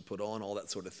alarms are put on, all that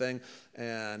sort of thing.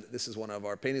 And this is one of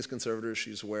our paintings conservators.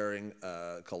 She's wearing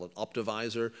called an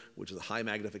optivisor, which is a high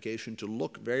magnification to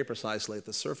look very precisely at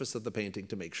the surface of the painting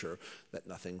to make sure that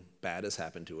nothing bad has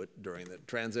happened to it during the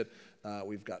transit.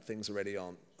 We've got things already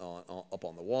up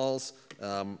on the walls.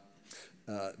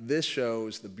 This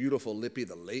shows the beautiful Lippi,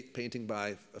 the late painting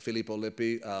by Filippo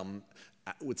Lippi.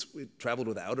 It traveled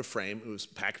without a frame. It was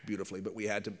packed beautifully, but we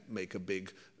had to make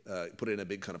put it in a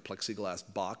big kind of plexiglass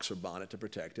box or bonnet to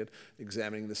protect it,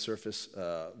 examining the surface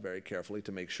very carefully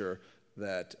to make sure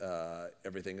that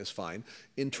everything is fine.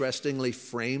 Interestingly,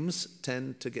 frames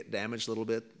tend to get damaged a little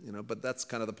bit, but that's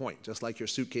kind of the point. Just like your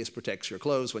suitcase protects your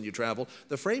clothes when you travel,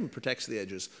 the frame protects the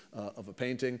edges of a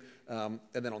painting. And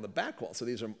then on the back wall, so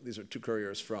these are two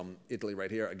couriers from Italy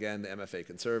right here. Again, the MFA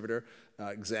conservator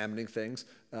examining things.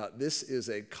 This is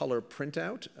a color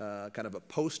printout, kind of a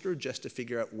poster just to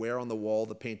figure out where on the wall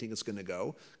the painting is going to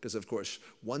go. Because of course,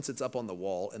 once it's up on the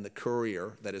wall and the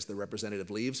courier, that is the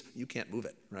representative, leaves, you can't move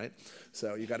it, right?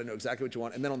 So you got to know exactly what you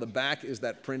want. And then on the back is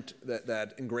that print,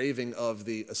 that engraving of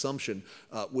the Assumption,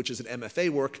 which is an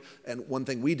MFA work. And one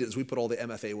thing we did is we put all the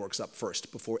MFA works up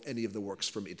first before any of the works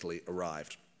from Italy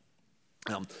arrived.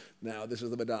 Now this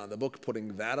is the Madonna, the book,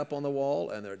 putting that up on the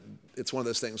wall, and it's one of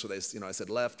those things where they, I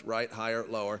said left, right, higher,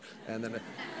 lower, and then,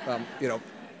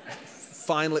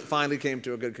 finally came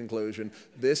to a good conclusion.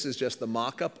 This is just the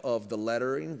mock-up of the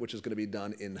lettering, which is going to be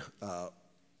done in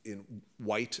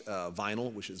white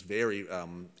vinyl, which is very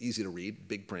easy to read,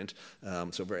 big print,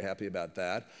 so very happy about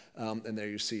that. And there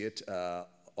you see it.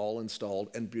 All installed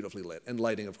and beautifully lit. And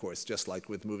lighting, of course, just like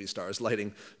with movie stars,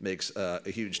 lighting makes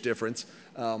a huge difference.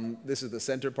 This is the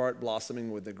center part,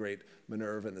 blossoming with the great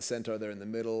Minerva and the Centaur there in the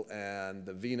middle, and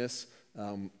the Venus.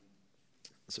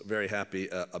 So very happy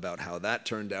about how that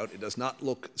turned out. It does not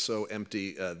look so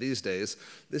empty these days.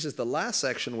 This is the last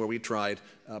section where we tried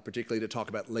particularly to talk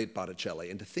about late Botticelli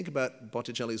and to think about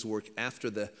Botticelli's work after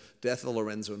the death of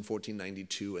Lorenzo in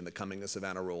 1492 and the coming of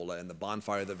Savonarola and the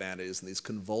bonfire of the Vanities and these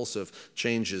convulsive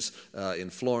changes in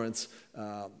Florence.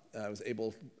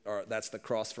 That's the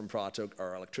cross from Prato.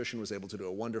 Our electrician was able to do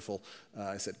a wonderful,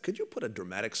 I said, could you put a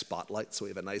dramatic spotlight so we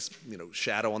have a nice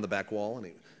shadow on the back wall? And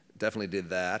he definitely did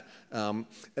that. And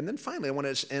then finally, I want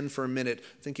to just end for a minute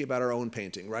thinking about our own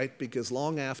painting, right? Because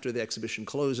long after the exhibition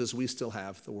closes, we still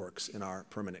have the works in our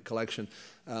permanent collection.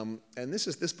 And this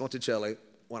is this Botticelli.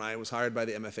 When I was hired by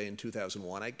the MFA in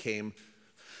 2001, I came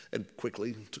and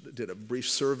quickly did a brief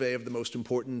survey of the most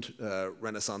important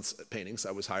Renaissance paintings.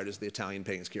 I was hired as the Italian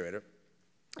paintings curator.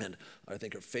 And I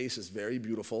think her face is very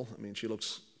beautiful. I mean, she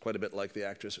looks quite a bit like the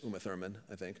actress Uma Thurman,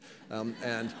 I think.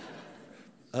 And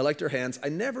I liked her hands. I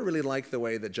never really liked the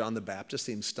way that John the Baptist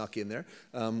seemed stuck in there,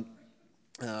 kind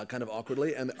of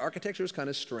awkwardly. And the architecture is kind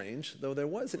of strange, though there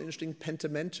was an interesting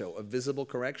pentimento, a visible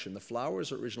correction. The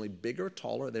flowers were originally bigger,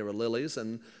 taller. They were lilies,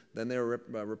 and then they were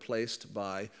replaced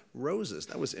by roses.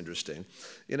 That was interesting.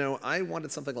 I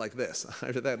wanted something like this.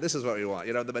 This is what we want.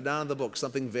 The Madonna of the book,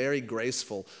 something very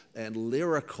graceful and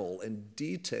lyrical and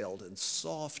detailed and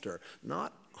softer,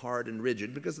 not hard and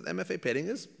rigid, because the MFA painting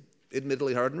is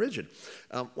admittedly hard and rigid.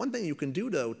 One thing you can do,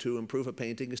 though, to improve a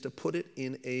painting is to put it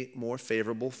in a more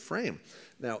favorable frame.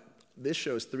 Now, this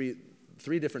shows three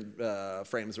different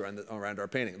frames around our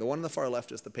painting. The one on the far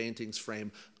left is the painting's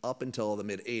frame up until the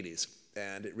mid-'80s,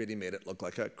 and it really made it look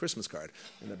like a Christmas card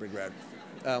in the big red.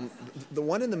 The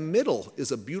one in the middle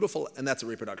is a beautiful, and that's a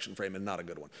reproduction frame and not a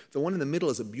good one. The one in the middle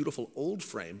is a beautiful old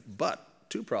frame, but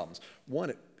two problems.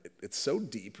 One, it's so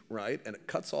deep, right, and it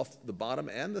cuts off the bottom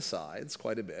and the sides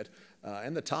quite a bit,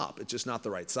 and the top. It's just not the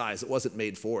right size. It wasn't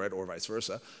made for it, or vice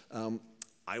versa.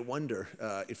 I wonder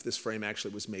if this frame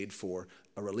actually was made for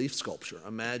a relief sculpture.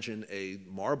 Imagine a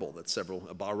marble that's a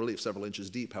bas-relief several inches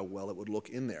deep, how well it would look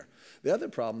in there. The other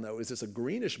problem, though, is there's a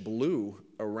greenish blue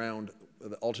around,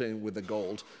 alternating with the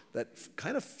gold, that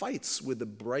kind of fights with the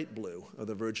bright blue of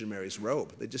the Virgin Mary's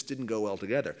robe. They just didn't go well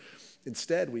together.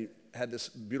 Instead, we had this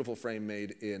beautiful frame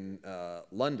made in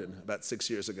London about 6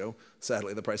 years ago.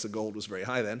 Sadly, the price of gold was very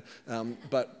high then.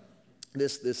 But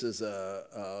this is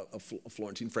a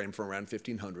Florentine frame from around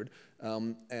 1500,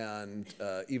 and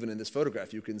even in this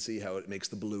photograph you can see how it makes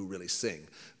the blue really sing.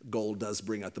 Gold does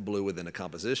bring out the blue within a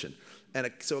composition.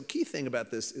 And so a key thing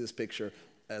about this picture,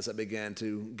 as I began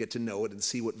to get to know it and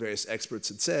see what various experts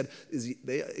had said, is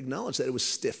they acknowledged that it was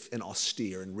stiff and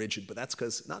austere and rigid, but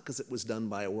that's not because it was done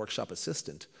by a workshop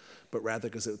assistant, but rather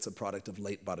because it's a product of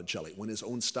late Botticelli, when his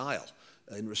own style,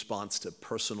 in response to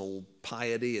personal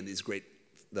piety and these great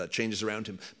changes around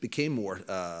him, became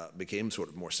sort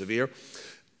of more severe.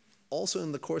 Also,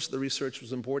 in the course of the research,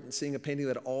 was important seeing a painting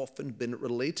that had often been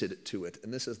related to it,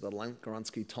 and this is the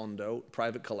Lancaransky Tondo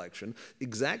private collection,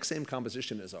 exact same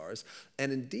composition as ours.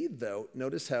 And indeed, though,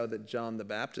 notice how that John the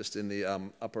Baptist in the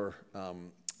upper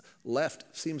left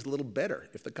seems a little better.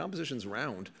 If the composition's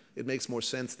round, it makes more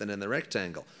sense than in the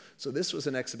rectangle. So this was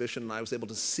an exhibition, and I was able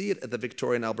to see it at the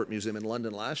Victoria and Albert Museum in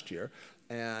London last year.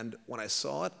 And when I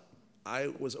saw it,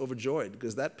 I was overjoyed,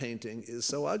 because that painting is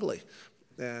so ugly.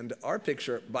 And our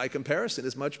picture, by comparison,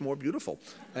 is much more beautiful.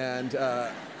 And,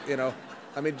 you know,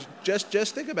 I mean,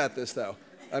 just think about this, though.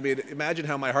 I mean, imagine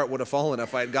how my heart would have fallen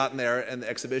if I had gotten there in the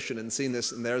exhibition and seen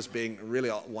this, and theirs being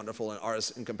really wonderful, and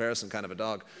ours, in comparison, kind of a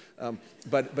dog.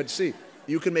 But see,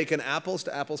 you can make an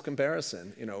apples-to-apples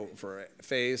comparison, you know, for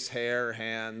face, hair,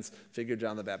 hands, figure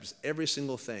John the Baptist. Every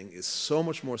single thing is so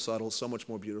much more subtle, so much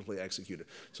more beautifully executed.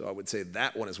 So I would say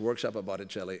that one is workshop of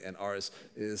Botticelli, and ours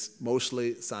is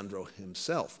mostly Sandro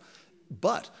himself.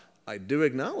 But I do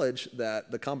acknowledge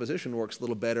that the composition works a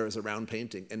little better as a round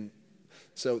painting. And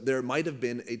so there might have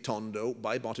been a Tondo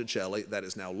by Botticelli that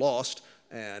is now lost,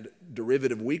 and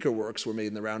derivative weaker works were made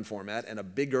in the round format, and a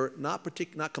bigger, not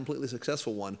completely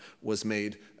successful one was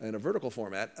made in a vertical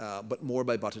format, but more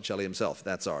by Botticelli himself.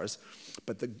 That's ours.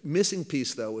 But the missing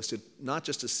piece, though, is to not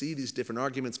just to see these different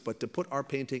arguments, but to put our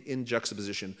painting in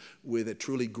juxtaposition with a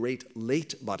truly great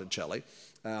late Botticelli.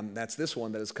 That's this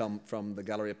one that has come from the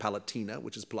Galleria Palatina,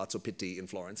 which is Palazzo Pitti in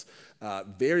Florence.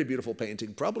 Very beautiful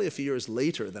painting, probably a few years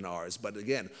later than ours, but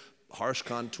again, harsh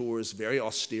contours, very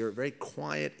austere, very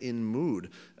quiet in mood.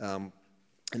 And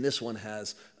this one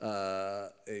has an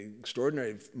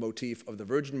extraordinary motif of the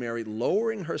Virgin Mary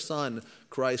lowering her son,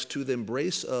 Christ, to the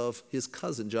embrace of his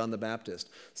cousin, John the Baptist.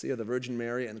 See how the Virgin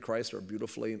Mary and Christ are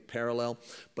beautifully parallel?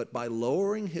 But by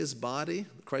lowering his body,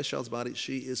 Christ child's body,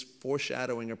 she is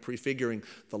foreshadowing or prefiguring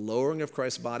the lowering of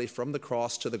Christ's body from the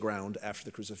cross to the ground after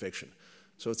the crucifixion.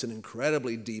 So it's an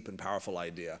incredibly deep and powerful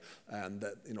idea, and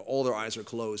that, you know, all their eyes are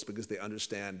closed because they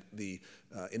understand the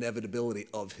inevitability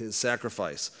of his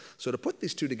sacrifice. So to put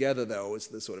these two together, though, is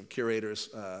the sort of curator's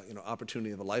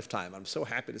opportunity of a lifetime. I'm so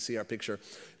happy to see our picture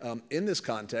in this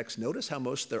context. Notice how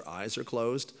most of their eyes are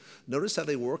closed. Notice how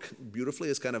they work beautifully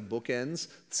as kind of bookends.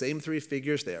 Same three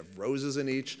figures. They have roses in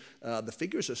each. The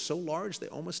figures are so large they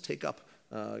almost take up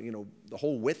the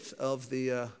whole width of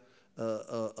the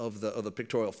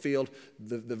pictorial field.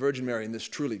 The Virgin Mary in this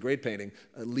truly great painting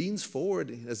leans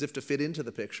forward as if to fit into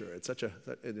the picture. It's such a,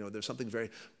 there's something very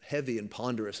heavy and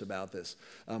ponderous about this.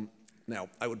 Now,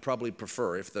 I would probably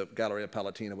prefer, if the Galleria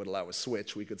Palatina would allow a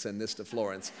switch, we could send this to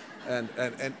Florence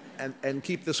and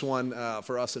keep this one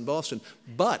for us in Boston.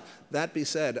 But that be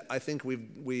said, I think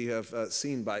we have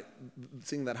seen by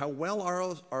seeing that how well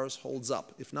ours holds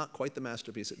up. If not quite the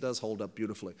masterpiece, it does hold up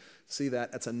beautifully. See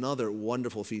that? That's another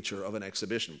wonderful feature of an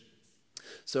exhibition.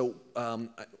 So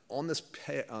on this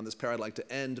pair, I'd like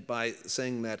to end by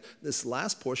saying that this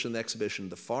last portion of the exhibition,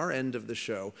 the far end of the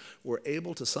show, we're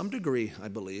able to some degree, I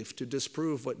believe, to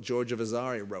disprove what Giorgio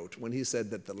Vasari wrote when he said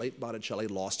that the late Botticelli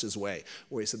lost his way,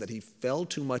 where he said that he fell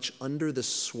too much under the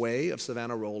sway of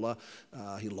Savonarola,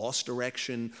 he lost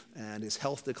direction, and his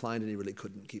health declined, and he really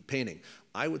couldn't keep painting.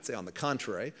 I would say, on the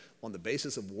contrary, on the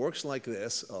basis of works like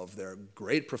this, of their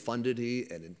great profundity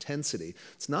and intensity,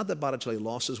 it's not that Botticelli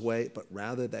lost his way, but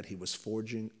rather that he was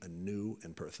forging a new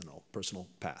and personal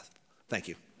path. Thank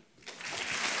you.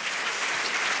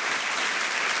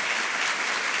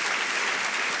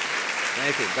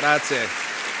 Thank you. Grazie.